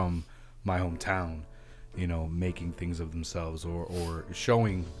individuals from my hometown, you know, making things of themselves or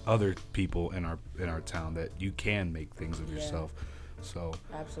showing other people in our town that you can make things of yourself. So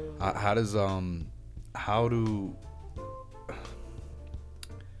absolutely.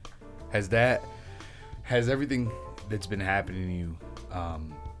 Has everything that's been happening to you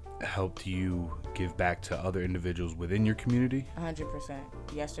helped you give back to other individuals within your community? 100%.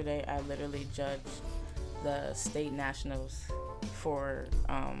 Yesterday, I literally judged the state nationals for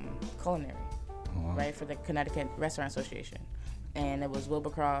culinary, right, for the Connecticut Restaurant Association. And it was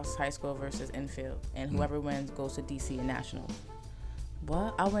Wilbercross High School versus Enfield. And whoever wins goes to D.C. and nationals.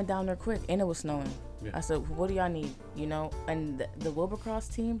 What? I went down there quick, and it was snowing. Yeah. I said, what do y'all need? You know, and the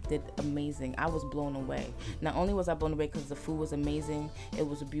Wilbercross team did amazing. I was blown away. Not only was I blown away because the food was amazing, it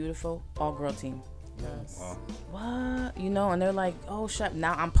was a beautiful all-girl team. Yes. Wow. What? You know, and they're like, oh, shut.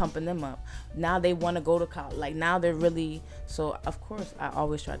 Now I'm pumping them up. Now they want to go to college. Like, now they're really, so of course, I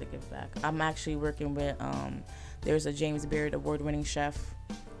always try to give back. I'm actually working with, there's a James Beard award-winning chef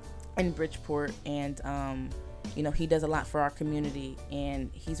in Bridgeport, and, you know, he does a lot for our community, and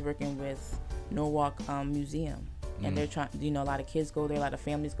he's working with Norwalk Museum. and they're trying, you know, a lot of kids go there, a lot of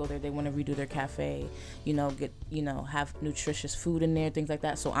families go there. They want to redo their cafe, you know, get, you know, have nutritious food in there, things like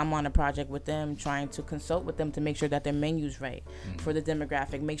that. So I'm on a project with them, trying to consult with them to make sure that their menu's right for the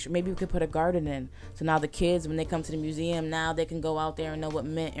demographic. Make sure maybe we could put a garden in, so now the kids, when they come to the museum, now they can go out there and know what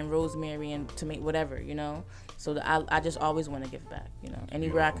mint and rosemary and tomato, whatever, you know. So I just always want to give back, you know,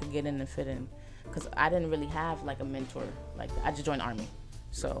 anywhere I could get in and fit in, because I didn't really have like a mentor. Like, I just joined Army,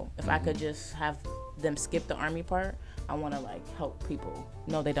 so if I could just have them skip the Army part, I want to like help people.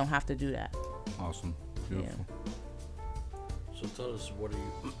 No, they don't have to do that. Awesome. Beautiful. So tell us, what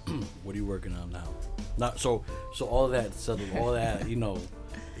are you working on now? Not so all that settled, all that, you know,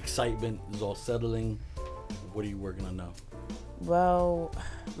 excitement is all settling. What are you working on now? Well,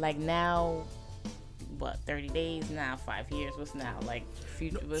 like now, what, 30 days now, 5 years, what's now? Like,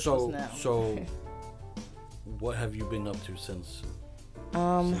 future, what's now? So what have you been up to since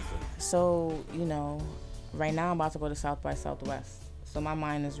So, you know, right now I'm about to go to South by Southwest. So my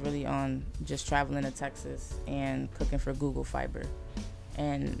mind is really on just traveling to Texas and cooking for Google Fiber.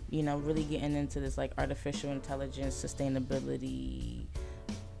 And, you know, really getting into this like artificial intelligence, sustainability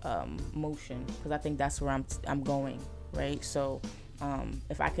motion, because I think that's where I'm going, right? So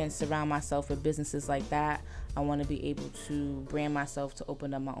if I can surround myself with businesses like that, I want to be able to brand myself to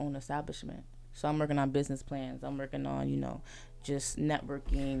open up my own establishment. So I'm working on business plans. I'm working on, you know, just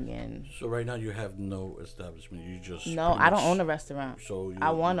networking. And so right now you have no establishment. You just I don't own a restaurant. So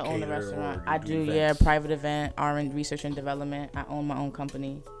I want to own a restaurant. I do, private event, R&D, research and development. I own my own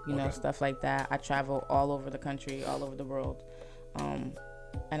company, you know, stuff like that. I travel all over the country, all over the world,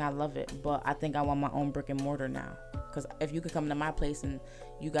 and I love it. But I think I want my own brick and mortar now, because if you could come to my place and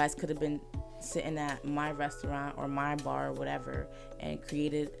you guys could have been sitting at my restaurant or my bar or whatever and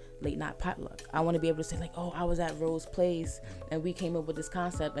created late night potluck. I want to be able to say like, oh, I was at Rose's place and we came up with this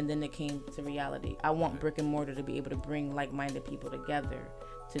concept and then it came to reality. I want brick and mortar to be able to bring like-minded people together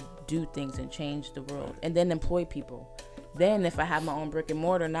to do things and change the world, and then employ people. Then if I have my own brick and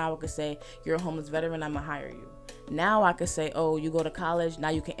mortar, now I could say, you're a homeless veteran, I'm gonna hire you. Now I could say, oh, you go to college, now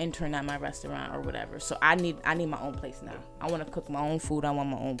you can intern at my restaurant or whatever. So I need my own place now. I want to cook my own food. I want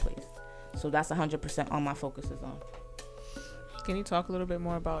my own place. So that's 100% all my focus is on. Can you talk a little bit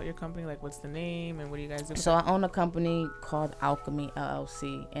more about your company? Like, what's the name and what do you guys do? So I own a company called Alchemy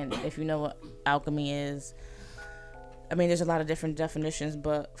LLC. And if you know what alchemy is, I mean, there's a lot of different definitions,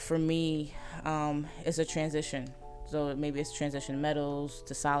 but for me, it's a transition. So maybe it's transition metals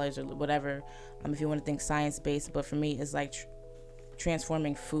to solids or whatever, if you want to think science-based. But for me, it's like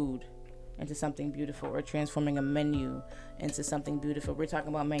transforming food into something beautiful, or transforming a menu into something beautiful. We're talking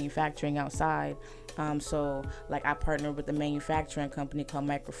about manufacturing outside. So like I partner with a manufacturing company called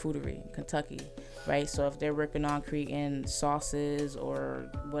Microfoodery in Kentucky, right? So if they're working on creating sauces or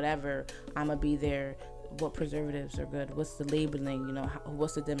whatever, I'm gonna be there. What preservatives are good? What's the labeling? You know,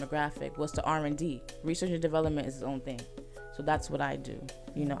 what's the demographic? What's the R&D? Research and development is its own thing. So that's what I do.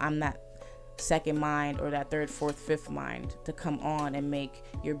 You know, I'm that second mind or that third, fourth, fifth mind to come on and make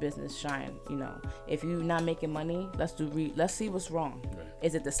your business shine. You know, if you're not making money, let's see what's wrong. Right.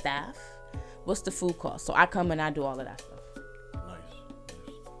 Is it the staff? What's the food cost? So I come and I do all of that stuff. Nice.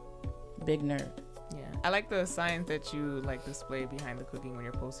 Big nerd. Yeah, I like the science that you like display behind the cooking when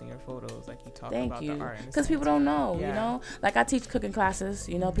you're posting your photos. Like you talk about the art. Because people don't know, you know. Like I teach cooking classes.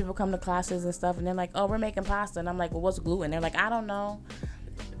 You know, people come to classes and stuff, and they're like, "Oh, we're making pasta," and I'm like, "Well, what's gluten?" They're like, "I don't know."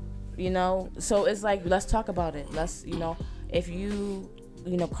 You know, so it's like, let's talk about it. Let's, you know, if you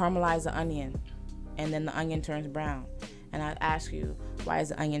caramelize the onion, and then the onion turns brown, and I ask you, why is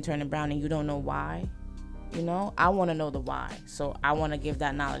the onion turning brown, and you don't know why, you know, I want to know the why. So I want to give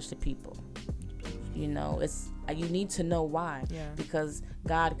that knowledge to people. You know, you need to know why, because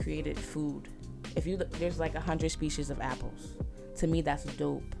God created food. If you look, there's like 100 species of apples. To me, that's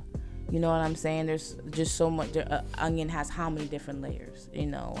dope. You know what I'm saying? There's just so much. Onion has how many different layers? You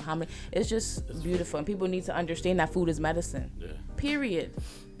know, how many? It's just beautiful, and people need to understand that food is medicine. Yeah. Period.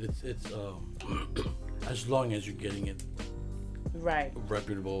 It's as long as you're getting it right, a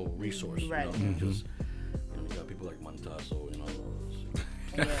reputable resource. Right. You know, because you got people like Montasso, you know.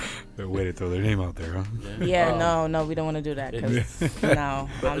 They're way to throw their name out there, huh? Yeah, no, we don't want to do that, because no,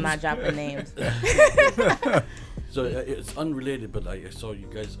 I'm not dropping names. So it's unrelated, but I saw you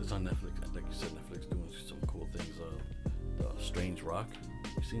guys. It's on Netflix. Like you said, Netflix doing some cool things. The Strange Rock.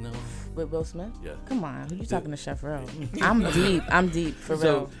 You seen that one? With Will Smith? Yeah. Come on, who you talking to, Chef Ro? I'm deep for real.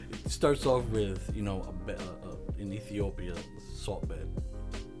 So it starts off with in Ethiopia, salt bed.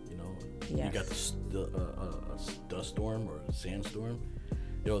 You know, you got a dust storm or a sandstorm.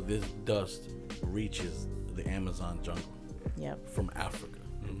 This dust reaches the Amazon jungle. Yep. From Africa,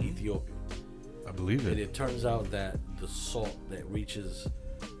 Ethiopia. I believe And it. it turns out that the salt that reaches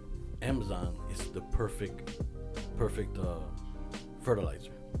Amazon is the perfect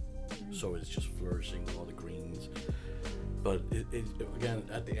fertilizer. So it's just flourishing, all the greens. But it again,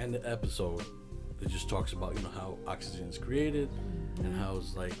 at the end of the episode, it just talks about, you know, how oxygen is created and how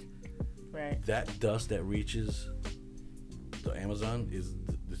it's like Right. that dust that reaches the Amazon is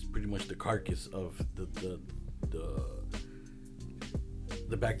pretty much the carcass of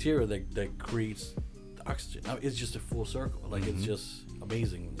the bacteria that creates the oxygen. I mean, it's just a full circle. Like it's just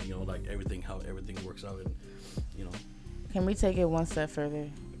amazing, you know, like how everything works out, and you know. Can we take it one step further?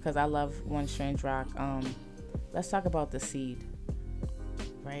 Because I love One Strange Rock. Let's talk about the seed,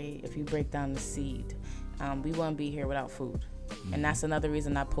 right? If you break down the seed, we wouldn't be here without food. And that's another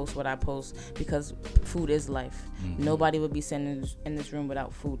reason I post what I post, because food is life. Nobody would be sitting in this room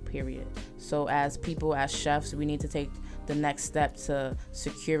without food, period. So as people, as chefs, we need to take the next step to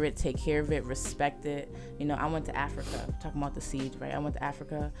secure it, take care of it, respect it. You know, I went to Africa, talking about the seed, right? I went to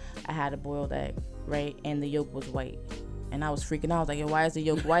Africa, I had a boiled egg, right? And the yolk was white. And I was freaking out. I was like, yo, why is the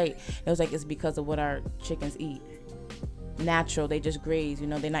yolk white? It was like, it's because of what our chickens eat. Natural, they just graze, you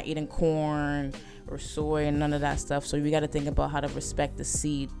know, they're not eating corn or soy and none of that stuff. So we got to think about how to respect the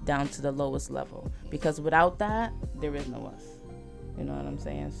seed down to the lowest level, because without that, there is no us. You know what I'm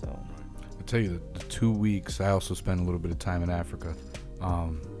saying? So I'll tell you, the 2 weeks, I also spent a little bit of time in Africa.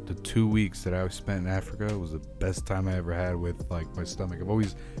 The 2 weeks that I spent in Africa was the best time I ever had with, like, my stomach. I've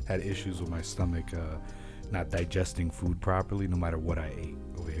always had issues with my stomach not digesting food properly, no matter what I ate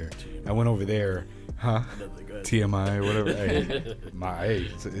over here. I went over there, TMI or whatever. It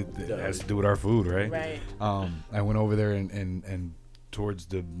has to do with our food, right? right. I went over there and towards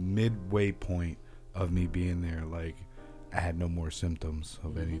the midway point of me being there, like, I had no more symptoms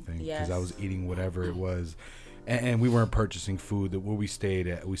of anything because I was eating whatever it was, and we weren't purchasing food. That where we stayed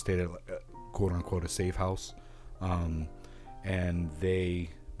at quote unquote a safe house, and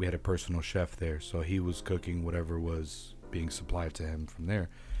we had a personal chef there, so he was cooking whatever was being supplied to him from there.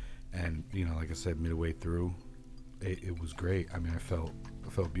 And, you know, like I said, midway through, it was great. I mean, I felt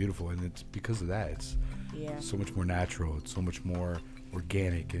beautiful, and it's because of that. It's so much more natural. It's so much more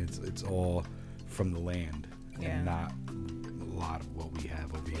organic, and it's all from the land, and not a lot of what we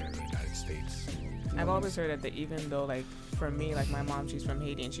have over here in the United States. I've always heard that even though, like, for me, like, my mom, she's from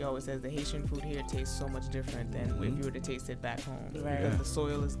Haiti, and she always says the Haitian food here tastes so much different than if you were to taste it back home. Right. Because the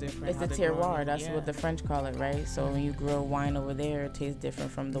soil is different. It's the terroir. That's what the French call it, right? So when you grow wine over there, it tastes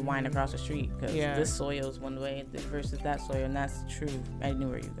different from the wine across the street, because this soil is one way versus that soil, and that's true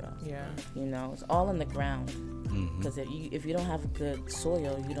anywhere you go. Yeah. You know, it's all in the ground. Because if you don't have good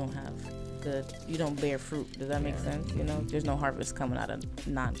soil, you don't bear fruit. Does that make sense? You know, there's no harvest coming out of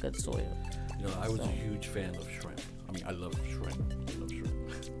non-good soil. You know, I was a huge fan of shrimp. I mean, I love shrimp.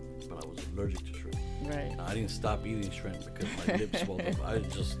 But I was allergic to shrimp. Right. I didn't stop eating shrimp because my lips swelled up. I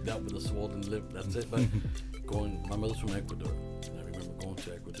just dealt with a swollen lip. That's it. But my mother's from Ecuador, and I remember going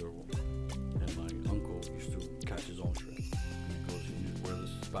to Ecuador, and my uncle used to catch his own shrimp. He goes where the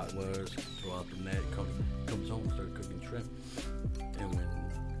spot was, throw out the net, comes home, start cooking shrimp. And when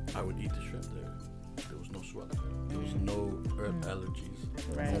I would eat the shrimp there was no swelling. There was no allergies,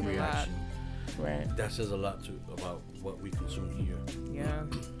 Right. no reaction. Right. That says a lot about what we consume here. Yeah.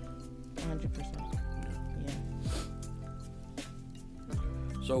 100%. Yeah.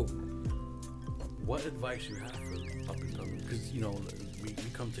 So, what advice you have for up and coming? Because, you know, we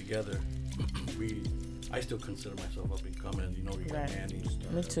come together. I still consider myself up and coming. You know, we got Annie.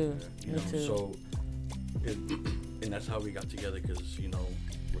 Me too. Me too. So, and that's how we got together, because, you know,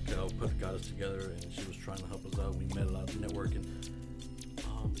 Raquel got us together, and she was trying to help us out. We met a lot of networking.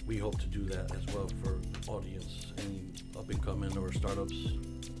 We hope to do that as well for audience, any up and coming or startups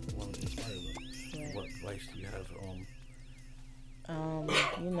want to inspire them. Right. What advice do you have?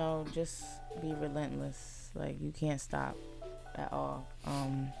 You know, just be relentless. Like, you can't stop at all.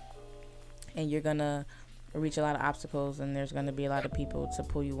 And you're gonna reach a lot of obstacles, and there's gonna be a lot of people to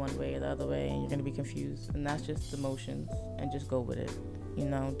pull you one way or the other way, and you're gonna be confused. And that's just emotions, and just go with it. You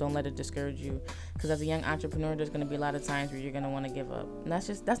know, don't let it discourage you, because as a young entrepreneur, there's going to be a lot of times where you're going to want to give up. And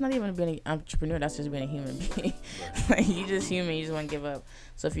that's not even being an entrepreneur, that's just being a human being. Like, you're just human, you just want to give up.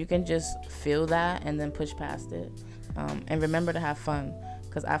 So if you can just feel that and then push past it, and remember to have fun,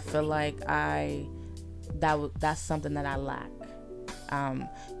 because I feel like that's something that I lack.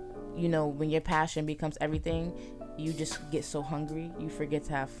 You know, when your passion becomes everything, you just get so hungry, you forget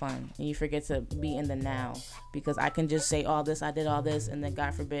to have fun, and you forget to be in the now. Because I can just say all this, I did all this, and then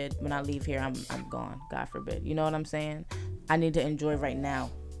God forbid, when I leave here, I'm gone. God forbid. You know what I'm saying? I need to enjoy right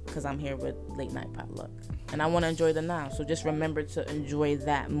now. because I'm here with late night potluck. And I want to enjoy the now. So just remember to enjoy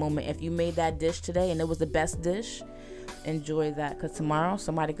that moment. If you made that dish today and it was the best dish, enjoy that. Because tomorrow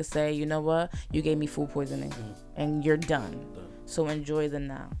somebody could say, you know what, you gave me food poisoning and you're done. So enjoy the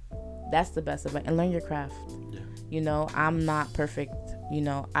now. That's the best of it. And learn your craft. Yeah. You know, I'm not perfect. You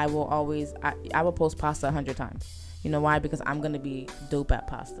know, I will always, I will post pasta 100 times. You know why? Because I'm going to be dope at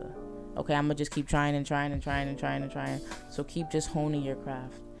pasta. Okay, I'm going to just keep trying and trying and trying and trying and trying. So keep just honing your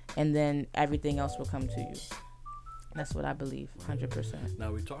craft. And then everything else will come to you. That's what I believe, 100%.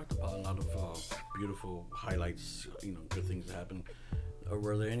 Now, we talked about a lot of beautiful highlights, you know, good things that happened.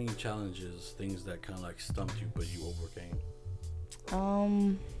 Were there any challenges, things that kind of like stumped you, but you overcame?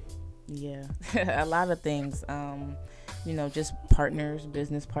 Yeah, a lot of things. You know, just partners,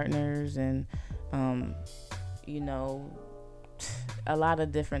 business partners, and, you know, a lot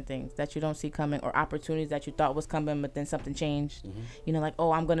of different things that you don't see coming, or opportunities that you thought was coming, but then something changed. You know, like,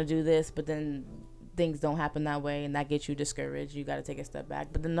 oh, I'm going to do this, but then things don't happen that way, and that gets you discouraged. You got to take a step back,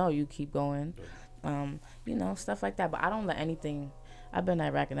 but then no, you keep going. You know, stuff like that. But I don't let anything. I've been in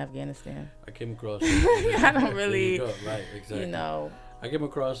Iraq and Afghanistan. I came across. I don't really. Right, exactly. You know. I came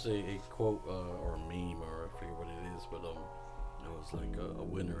across a quote or a meme, or I forget what it is, but it was like a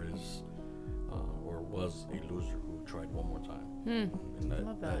winner is or was a loser who tried one more time. And I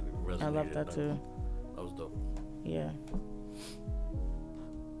love that. resonated. I love that too. That was dope. Yeah.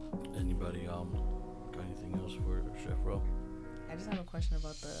 Anybody got anything else for Chef Ro? I just have a question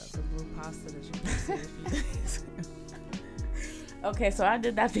about the blue pasta that you posted a few days. Okay, so I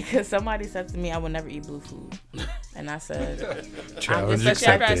did that because somebody said to me I would never eat blue food, and I said, Challenge especially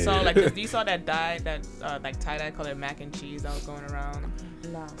after I accepted. saw like you saw that like tie-dye colored mac and cheese that was going around.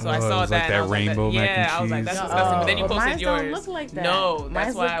 no. So I saw it was that. like and that I was like, rainbow mac and yeah, I was like, that's cheese? disgusting. But then you But posted mine yours. don't look like that. No, that's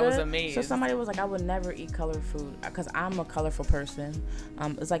Mine's why look I was good. amazed. So somebody was like, I would never eat colored food because I'm a colorful person.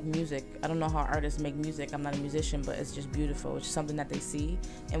 It's like music. I don't know how artists make music. I'm not a musician, but it's just beautiful. It's just something that they see.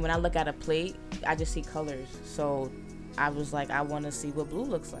 And when I look at a plate, I just see colors. So I was like, I want to see what blue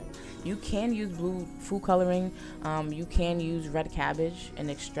looks like. You can use blue food coloring. You can use red cabbage and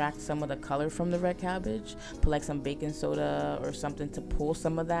extract some of the color from the red cabbage. Put like some baking soda or something to pull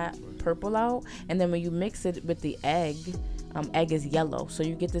some of that purple out. And then when you mix it with the egg is yellow. So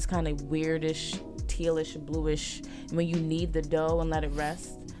you get this kind of weirdish, tealish, bluish. And when you knead the dough and let it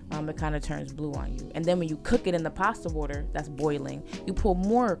rest, it kind of turns blue on you. And then when you cook it in the pasta water that's boiling, you pull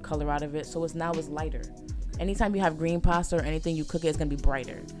more color out of it. So it's lighter. Anytime you have green pasta or anything you cook it's going to be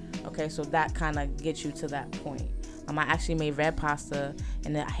brighter. Okay, so that kind of gets you to that point. I actually made red pasta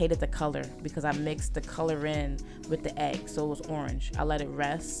and I hated the color because I mixed the color in with the egg, so it was orange. I let it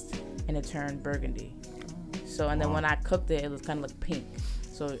rest and it turned burgundy. So, and then when I cooked it, it was kind of like pink.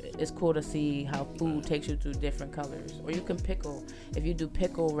 So it's cool to see how food takes you through different colors. Or you can pickle. If you do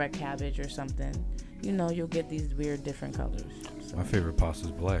pickle red cabbage or something, you know, you'll get these weird different colors. So. My favorite pasta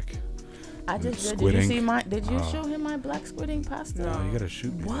is black. I just did. Squid Did you ink. see my? Did you show him my black squid ink pasta? Oh, you gotta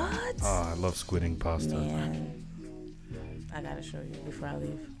shoot me. What? Oh, I love squid ink pasta. Man, I gotta show you before I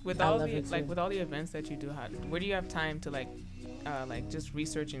leave. With I all love the it like too. with all the events that you do, where do you have time to like just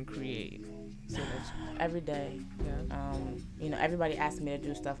research and create? So that Every day. yeah. You know, everybody asks me to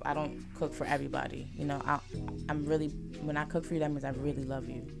do stuff. I don't cook for everybody. You know, I'm really, when I cook for you, that means I really love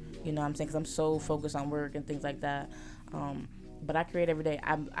you. You know what I'm saying? Because I'm so focused on work and things like that. But I create every day.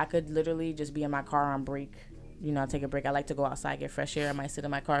 I could literally just be in my car on break. You know, take a break. I like to go outside, get fresh air. I might sit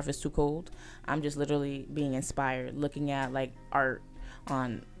in my car if it's too cold. I'm just literally being inspired, looking at like art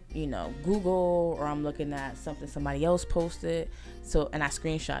on, you know, Google, or I'm looking at something somebody else posted. So, and I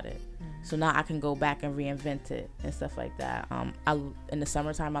screenshot it. So now I can go back and reinvent it and stuff like that. In the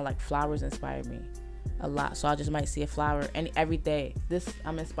summertime, I like flowers inspire me a lot. So I just might see a flower every day.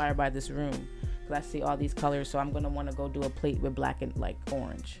 I'm inspired by this room because I see all these colors. So I'm gonna want to go do a plate with black and like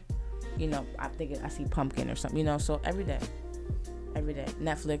orange. You know, I see pumpkin or something. You know, so every day.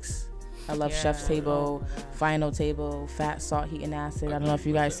 Netflix. I love Chef's Table, Final Table, Fat, Salt, Heat, and Acid. I don't know if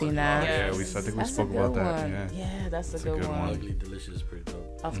you guys seen that. Yeah, I think we That's spoke a good about that. one. Yeah. That's a good one. Ugly Delicious, pretty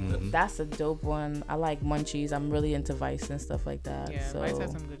dope. That's a dope one. I like Munchies. I'm really into Vice and stuff like that. Yeah, so, Vice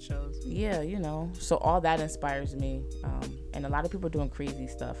has some good shows. Yeah, you know. So all that inspires me. And a lot of people are doing crazy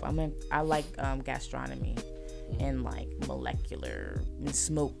stuff. I like gastronomy and like molecular, and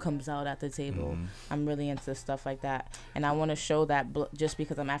smoke comes out at the table. I'm really into stuff like that. And I want to show that just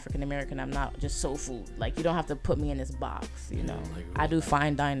because I'm African American, I'm not just soul food. Like, you don't have to put me in this box, you know. I do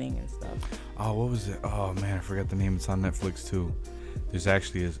fine dining and stuff. Oh, what was it? Oh man, I forgot the name. It's on Netflix too. There's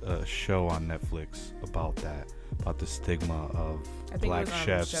actually a show on Netflix about that, about the stigma of I think black it was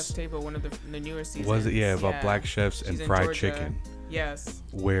chefs. Chef's Table, one of the newer seasons. Was it? Yeah, about black chefs She's and in fried Georgia. chicken. Yes.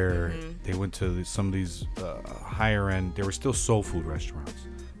 where they went to some of these higher end. They were still soul food restaurants,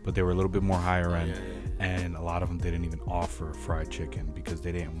 but they were a little bit more higher end. And a lot of them didn't even offer fried chicken because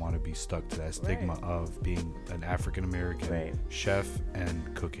they didn't want to be stuck to that stigma of being an African American chef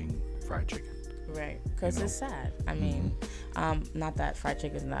and cooking fried chicken. Right, because it's sad. I mean, not that fried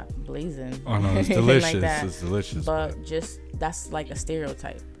chicken is not blazing. Oh no, it's delicious. like that, it's delicious. But just that's like a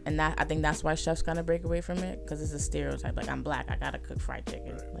stereotype, and that I think that's why chefs kind of break away from it, because it's a stereotype. Like, I'm black, I gotta cook fried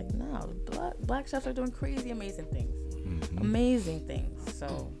chicken. Like, no, black chefs are doing crazy, amazing things. Amazing things.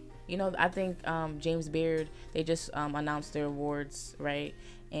 So, you know, I think James Beard, they just announced their awards, right?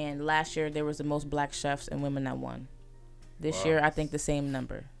 And last year there was the most black chefs and women that won. This year, I think the same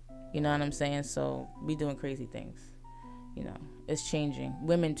number. You know what I'm saying? So we doing crazy things. You know, it's changing.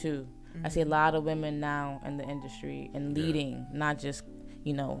 Women too. I see a lot of women now in the industry and leading, not just,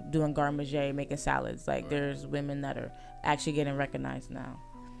 you know, doing garde manger, making salads. Like, there's women that are actually getting recognized now.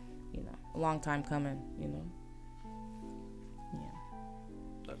 You know, a long time coming, you know. Yeah.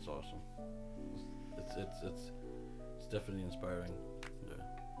 That's awesome. It's definitely inspiring. Yeah.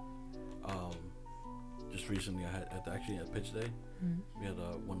 Just recently, I had actually at Pitch Day, we had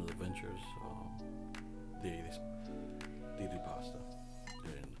one of the ventures. They do pasta,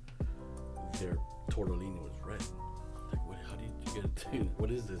 and their tortellini was red. Like, how did you get it to?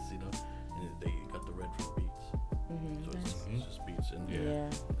 What is this? You know, and they got the red from beets. So it's just beets, and then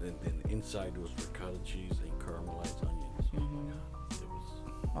inside was ricotta cheese and caramelized onions. Oh my God, it was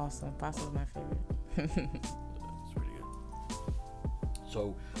awesome. Pasta was my favorite. It's really good.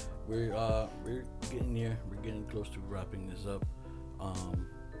 So we're getting here. We're getting close to wrapping this up.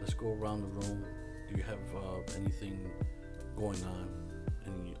 Let's go around the room. Do you have anything going on?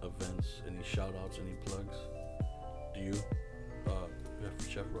 Any events? Any shout outs? Any plugs? Do you? You have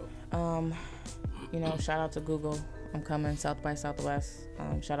Chef Ro? You know, shout out to Google. I'm coming South by Southwest.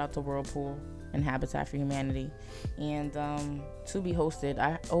 Shout out to Whirlpool and Habitat for Humanity. And to be hosted,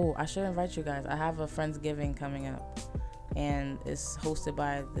 I should invite you guys. I have a Friendsgiving coming up, and it's hosted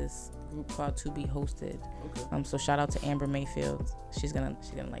by this group called To Be Hosted. Okay. So shout out to Amber Mayfield. She's gonna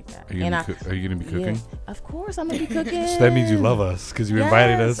like that. Are you gonna be cooking? Yeah, of course I'm gonna be cooking. So that means you love us because you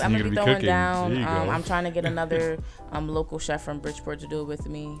invited us. And I'm you're gonna gonna be be throwing cooking. down. I'm trying to get another local chef from Bridgeport to do it with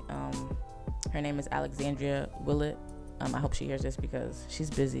me. Her name is Alexandria Willett. I hope she hears this because she's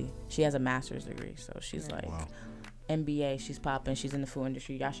busy. She has a master's degree, so she's MBA. She's popping. She's in the food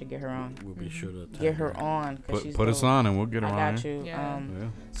industry. Y'all should get her on. We'll be sure to get her on. Put us on and we'll get her on. I got you.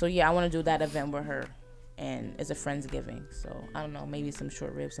 So yeah, I want to do that event with her, and it's a Friendsgiving. So I don't know, maybe some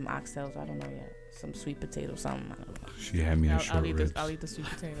short ribs, some oxtails. I don't know yet. Some sweet potato, something. I don't know. She had me at short ribs. I'll eat the sweet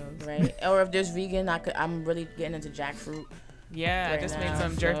potatoes. Right. Or if there's vegan, I'm really getting into jackfruit. Yeah, right I just now, made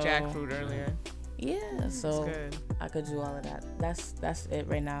some jerk jackfruit earlier. Yeah, so good. I could do all of that. That's it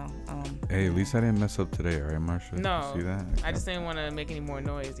right now. Hey, at least I didn't mess up today, all right, Marsha? No, see that? I just didn't want to make any more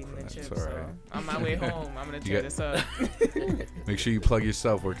noise eating the chips. All right. So on my way home, I'm gonna tear this up. Make sure you plug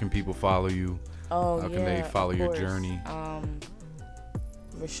yourself. Where can people follow you? How can they follow your journey?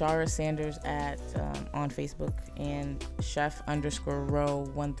 Rashara Sanders on Facebook and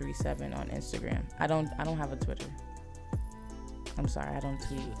chef_row137 on Instagram. I don't have a Twitter. I'm sorry, I don't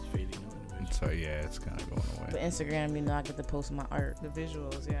tweet. It's fading out. So yeah, it's kind of going away. But Instagram, you know, I get to post my art. The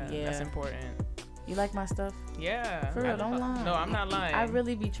visuals, yeah, that's important. You like my stuff? Yeah. For real, don't lie. No, I'm not lying. I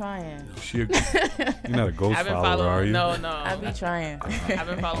really be trying. You're not a ghost follower, are you? No. I be trying. I've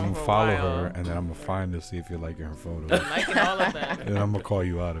been following I'm for a follow while. her, and then I'm gonna find her, see if you're liking her photos. I'm liking all of them. And I'm gonna call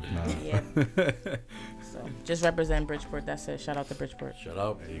you out if not. Yeah. So just represent Bridgeport. That's it. Shout out to Bridgeport. Shout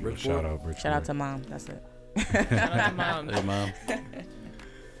out Bridgeport. Shout out Bridgeport. Shout out to Mom. That's it. Shout out to Mom. Hey, Mom.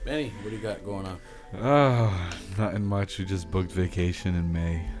 Benny, what do you got going on? Oh, nothing much. We just booked vacation in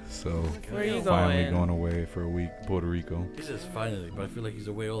May, so where are you finally going? going away for a week, Puerto Rico. He says finally, but I feel like he's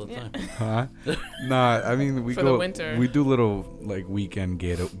away all the time. Huh? Nah, I mean we For go. the winter. We do little like weekend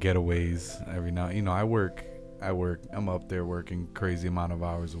getaways every now. You know, I work. I'm up there working crazy amount of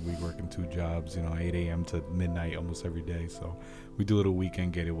hours a week, working 2 jobs. You know, 8 a.m. to midnight almost every day. So we do little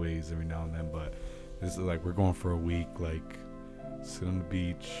weekend getaways every now and then. But this is like we're going for a week. Like sit on the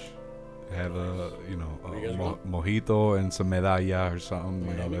beach. Have a mojito and some medalla or something.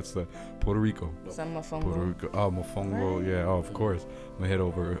 You know, that's the Puerto Rico. Some mofongo. Puerto Rico. Oh, mofongo. Right. Yeah. Oh, of course. I'm gonna head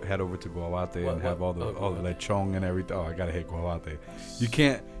over to Guawate and have all the lechon and everything. Oh, I gotta hit Guawate. You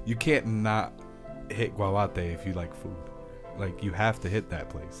can't not hit Guawate if you like food. Like you have to hit that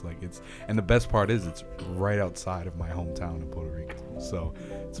place. Like and the best part is it's right outside of my hometown in Puerto Rico. So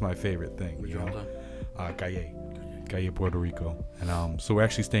it's my favorite thing. Where's your hometown? Calle, Puerto Rico. And so we're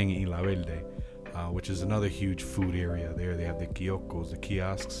actually staying in Isla Verde. which is another huge food area there. They have the kioscos, the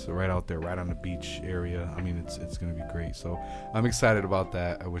kiosks, right out there, right on the beach area. I mean, it's going to be great. So I'm excited about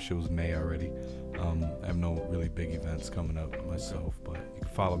that. I wish it was May already. I have no really big events coming up myself, but you can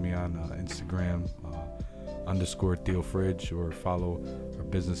follow me on Instagram, _ Fridge, or follow our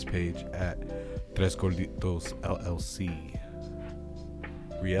business page at Tres Gorditos LLC.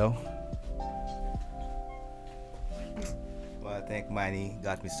 Riel? Well, I think Manny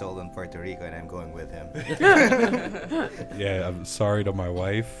got me sold on Puerto Rico, and I'm going with him. Yeah, I'm sorry to my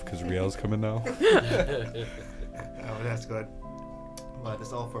wife because Riel's coming now. Oh, that's good. Well,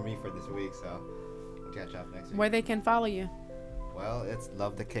 that's all for me for this week, so we'll catch up next week. Where they can follow you. Well, it's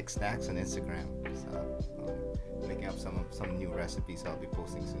Love the Kick Snacks on Instagram. So making up some new recipes I'll be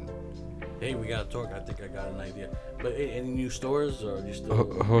posting soon. Hey, we gotta talk. I think I got an idea. But any new stores, or are you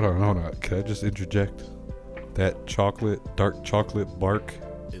still? Hold on. Can I just interject? That dark chocolate bark.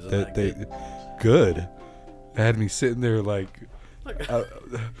 Isn't that that good? It had me sitting there like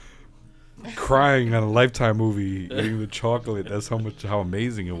crying on a Lifetime movie eating the chocolate. That's how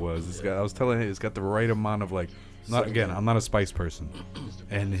amazing it was. I was telling him it's got the right amount of like. I'm not a spice person,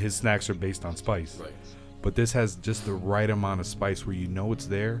 and his snacks are based on spice. Right. But this has just the right amount of spice where you know it's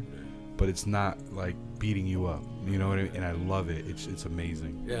there, but it's not like beating you up. You know what I mean? And I love it. It's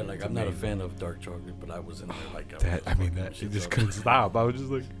amazing. Yeah, like It's I'm not a amazing. fan of dark chocolate, but I was in there like That it just couldn't stop. I was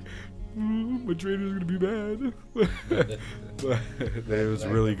just like, my trainer's gonna be bad. But it was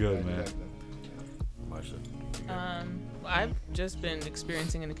really good, man. Marsha. I've just been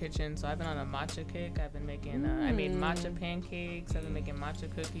experiencing in the kitchen, so I've been on a matcha kick. I've been making, I made matcha pancakes. I've been making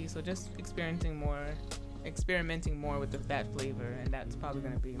matcha cookies. So just experimenting more with that flavor, and that's probably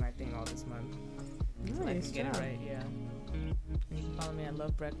gonna be my thing all this month. So I can get it right, yeah. And you can follow me at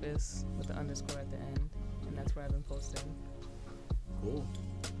Love Breakfast with the _ at the end, and that's where I've been posting. Cool.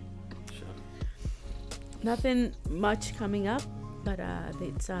 Nothing much coming up, but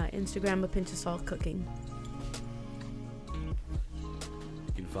it's Instagram, A Pinch of Salt Cooking.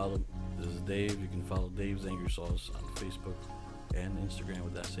 You can follow. This is Dave. You can follow Dave's Angry Sauce on Facebook and Instagram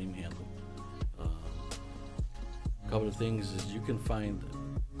with that same handle. A couple of things is you can find,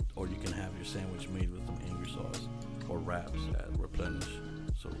 or you can have your sandwich made with some angry sauce or wraps at Replenish.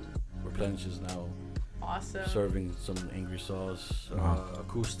 So Replenish is now Awesome. serving some angry sauce,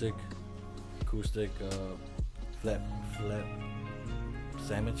 acoustic flat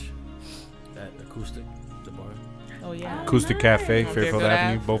sandwich at Acoustic, the bar. Oh yeah. Acoustic Cafe, On Fairfield Fairfield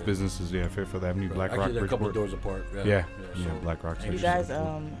Avenue, Ave. both businesses. Yeah, Fairfield Avenue, Black Rock, Actually, they're a couple of Bridgeport. doors apart. Yeah, so Black Rock. You guys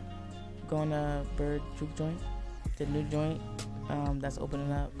going to Bird Juke Joint, the new joint that's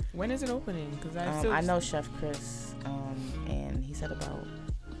opening up. When is it opening? Because I know Chef Chris, and he said about,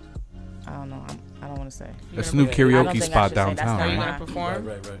 I don't know, I don't want to say. That's the new I don't karaoke think I spot should say. That's downtown. Are you not gonna mine. perform?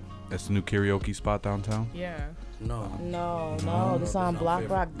 Right. That's the new karaoke spot downtown. Yeah. No, this is on That's Block not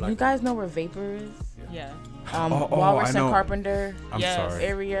Rock. Black You guys know where Vapor is? Yeah. Walrus I and know. Carpenter I'm Yes. sorry.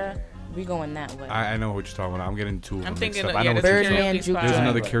 area. We going that way. I know what you're talking about. I'm getting two of I'm them thinking mixed of, up. I know yeah, what the you're Birdman talking karaoke Juke spot. There's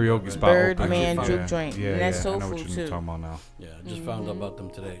another Right, karaoke right. spot. Birdman open. Juke Joint. Yeah, And that's I soul know what food, you're too. talking about now. Yeah, I just found out about them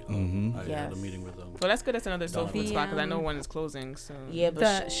today. Mhm. I had a Yes. meeting with them. Well, that's good. That's another soul food The, spot because I know one is closing soon. Yeah, but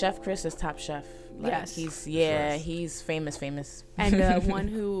The- Chef Chris is top chef. Like, Yes. he's famous. And the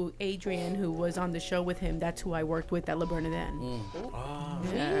one Adrian, who was on the show with him, that's who I worked with at La Bernardin.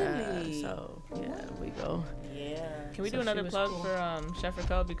 Yeah, Really? so, yeah, we go. Yeah. Can we So do she another was plug cool. for Chef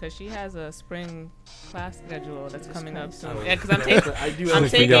Raquel because she has a spring class schedule that's coming up soon. Oh, Yeah, because I'm yeah, taking I do I'm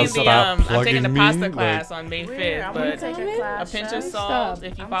have- taking y'all the stop I'm taking plugging the me, pasta like- class on May 5th. I wanna But take your a class, pinch of Chef. salt.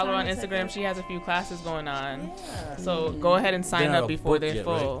 If you I'm follow her on trying to take Instagram, it. she has a few classes going on. Yeah. So go ahead and sign They're not up before booked they're yet,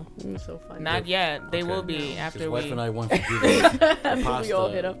 full. So fun. Not yet. They will Okay. be His after wife we. and I want to do the We all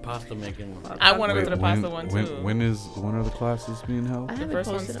hit up. pasta making. I want to go Wait, to the pasta one too. when are the classes being held? I The haven't first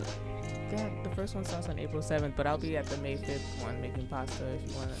posted one's- it. The first one starts on April 7th, but I'll be at the May 5th one making pasta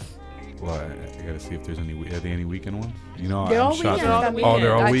if you want to. Well, I gotta see if there's any. Are there any weekend ones? You know, They're I'm all shocked. weekends. all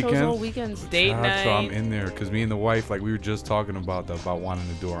They're all I chose all weekends. weekends. Date So I'm night. in there because me and the wife, like we were just talking about wanting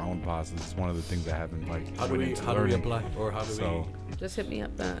to do our own pastas. It's one of the things I haven't like. How do went we into how do we learning. apply or how do So Just hit me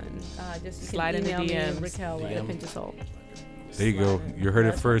up and just Slide in the email me DMs. Raquel at A DM. Pinch of Salt. there you go. Slide in. You heard it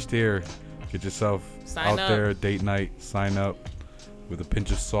That's first here. Get yourself Sign out up. there, date night. Sign up with a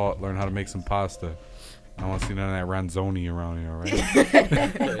pinch of salt. Learn how to make some pasta. I don't want to see none of that ranzoni around here, all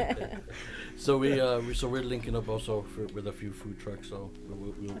right? So we're linking up also with a few food trucks. So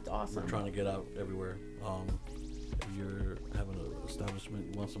That's awesome. we're trying to get out everywhere. If you're having an establishment,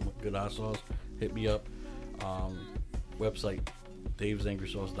 you want some good hot sauce, hit me up. Website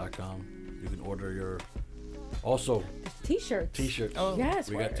davesangry.sauce.com. You can order your also T-shirts. t-shirts. Oh. Yes.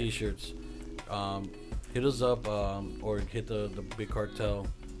 We got word. t-shirts. hit us up or hit the Big Cartel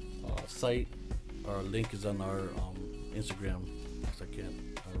site. Our link is on our Instagram.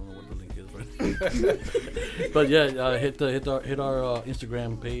 I don't know what the link is right. But yeah, hit our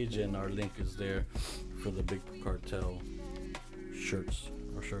Instagram page, and our link is there for the Big Cartel shirts.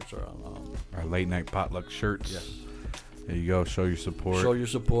 Our shirts are on Our late night potluck shirts. yes. There you go. Show your support. Show your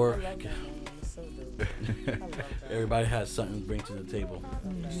support. I love that name. It's so dope. I love that. Everybody has something to bring to the table,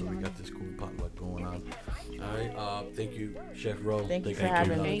 so we got this cool potluck going on. All right, thank you, Chef Ro. Thank you for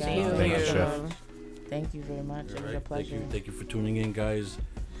having me, Thank guys. you. Thank you, Chef. Thank you very much. It was a Alright, pleasure. Thank you for tuning in, guys.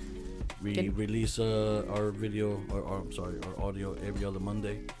 We Good. release our video, our audio every other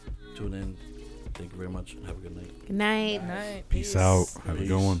Monday. Tune in. Thank you very much. Have a good night. Good night. Good night. Peace out. Have a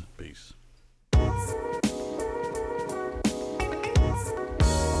good one. Peace.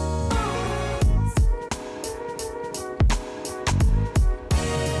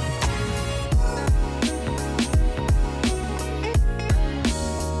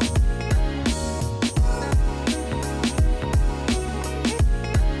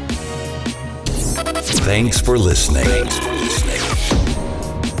 Thanks for listening.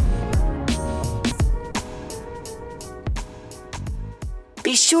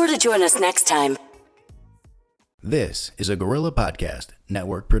 Be sure to join us next time. This is a Gorilla Podcast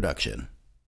Network production.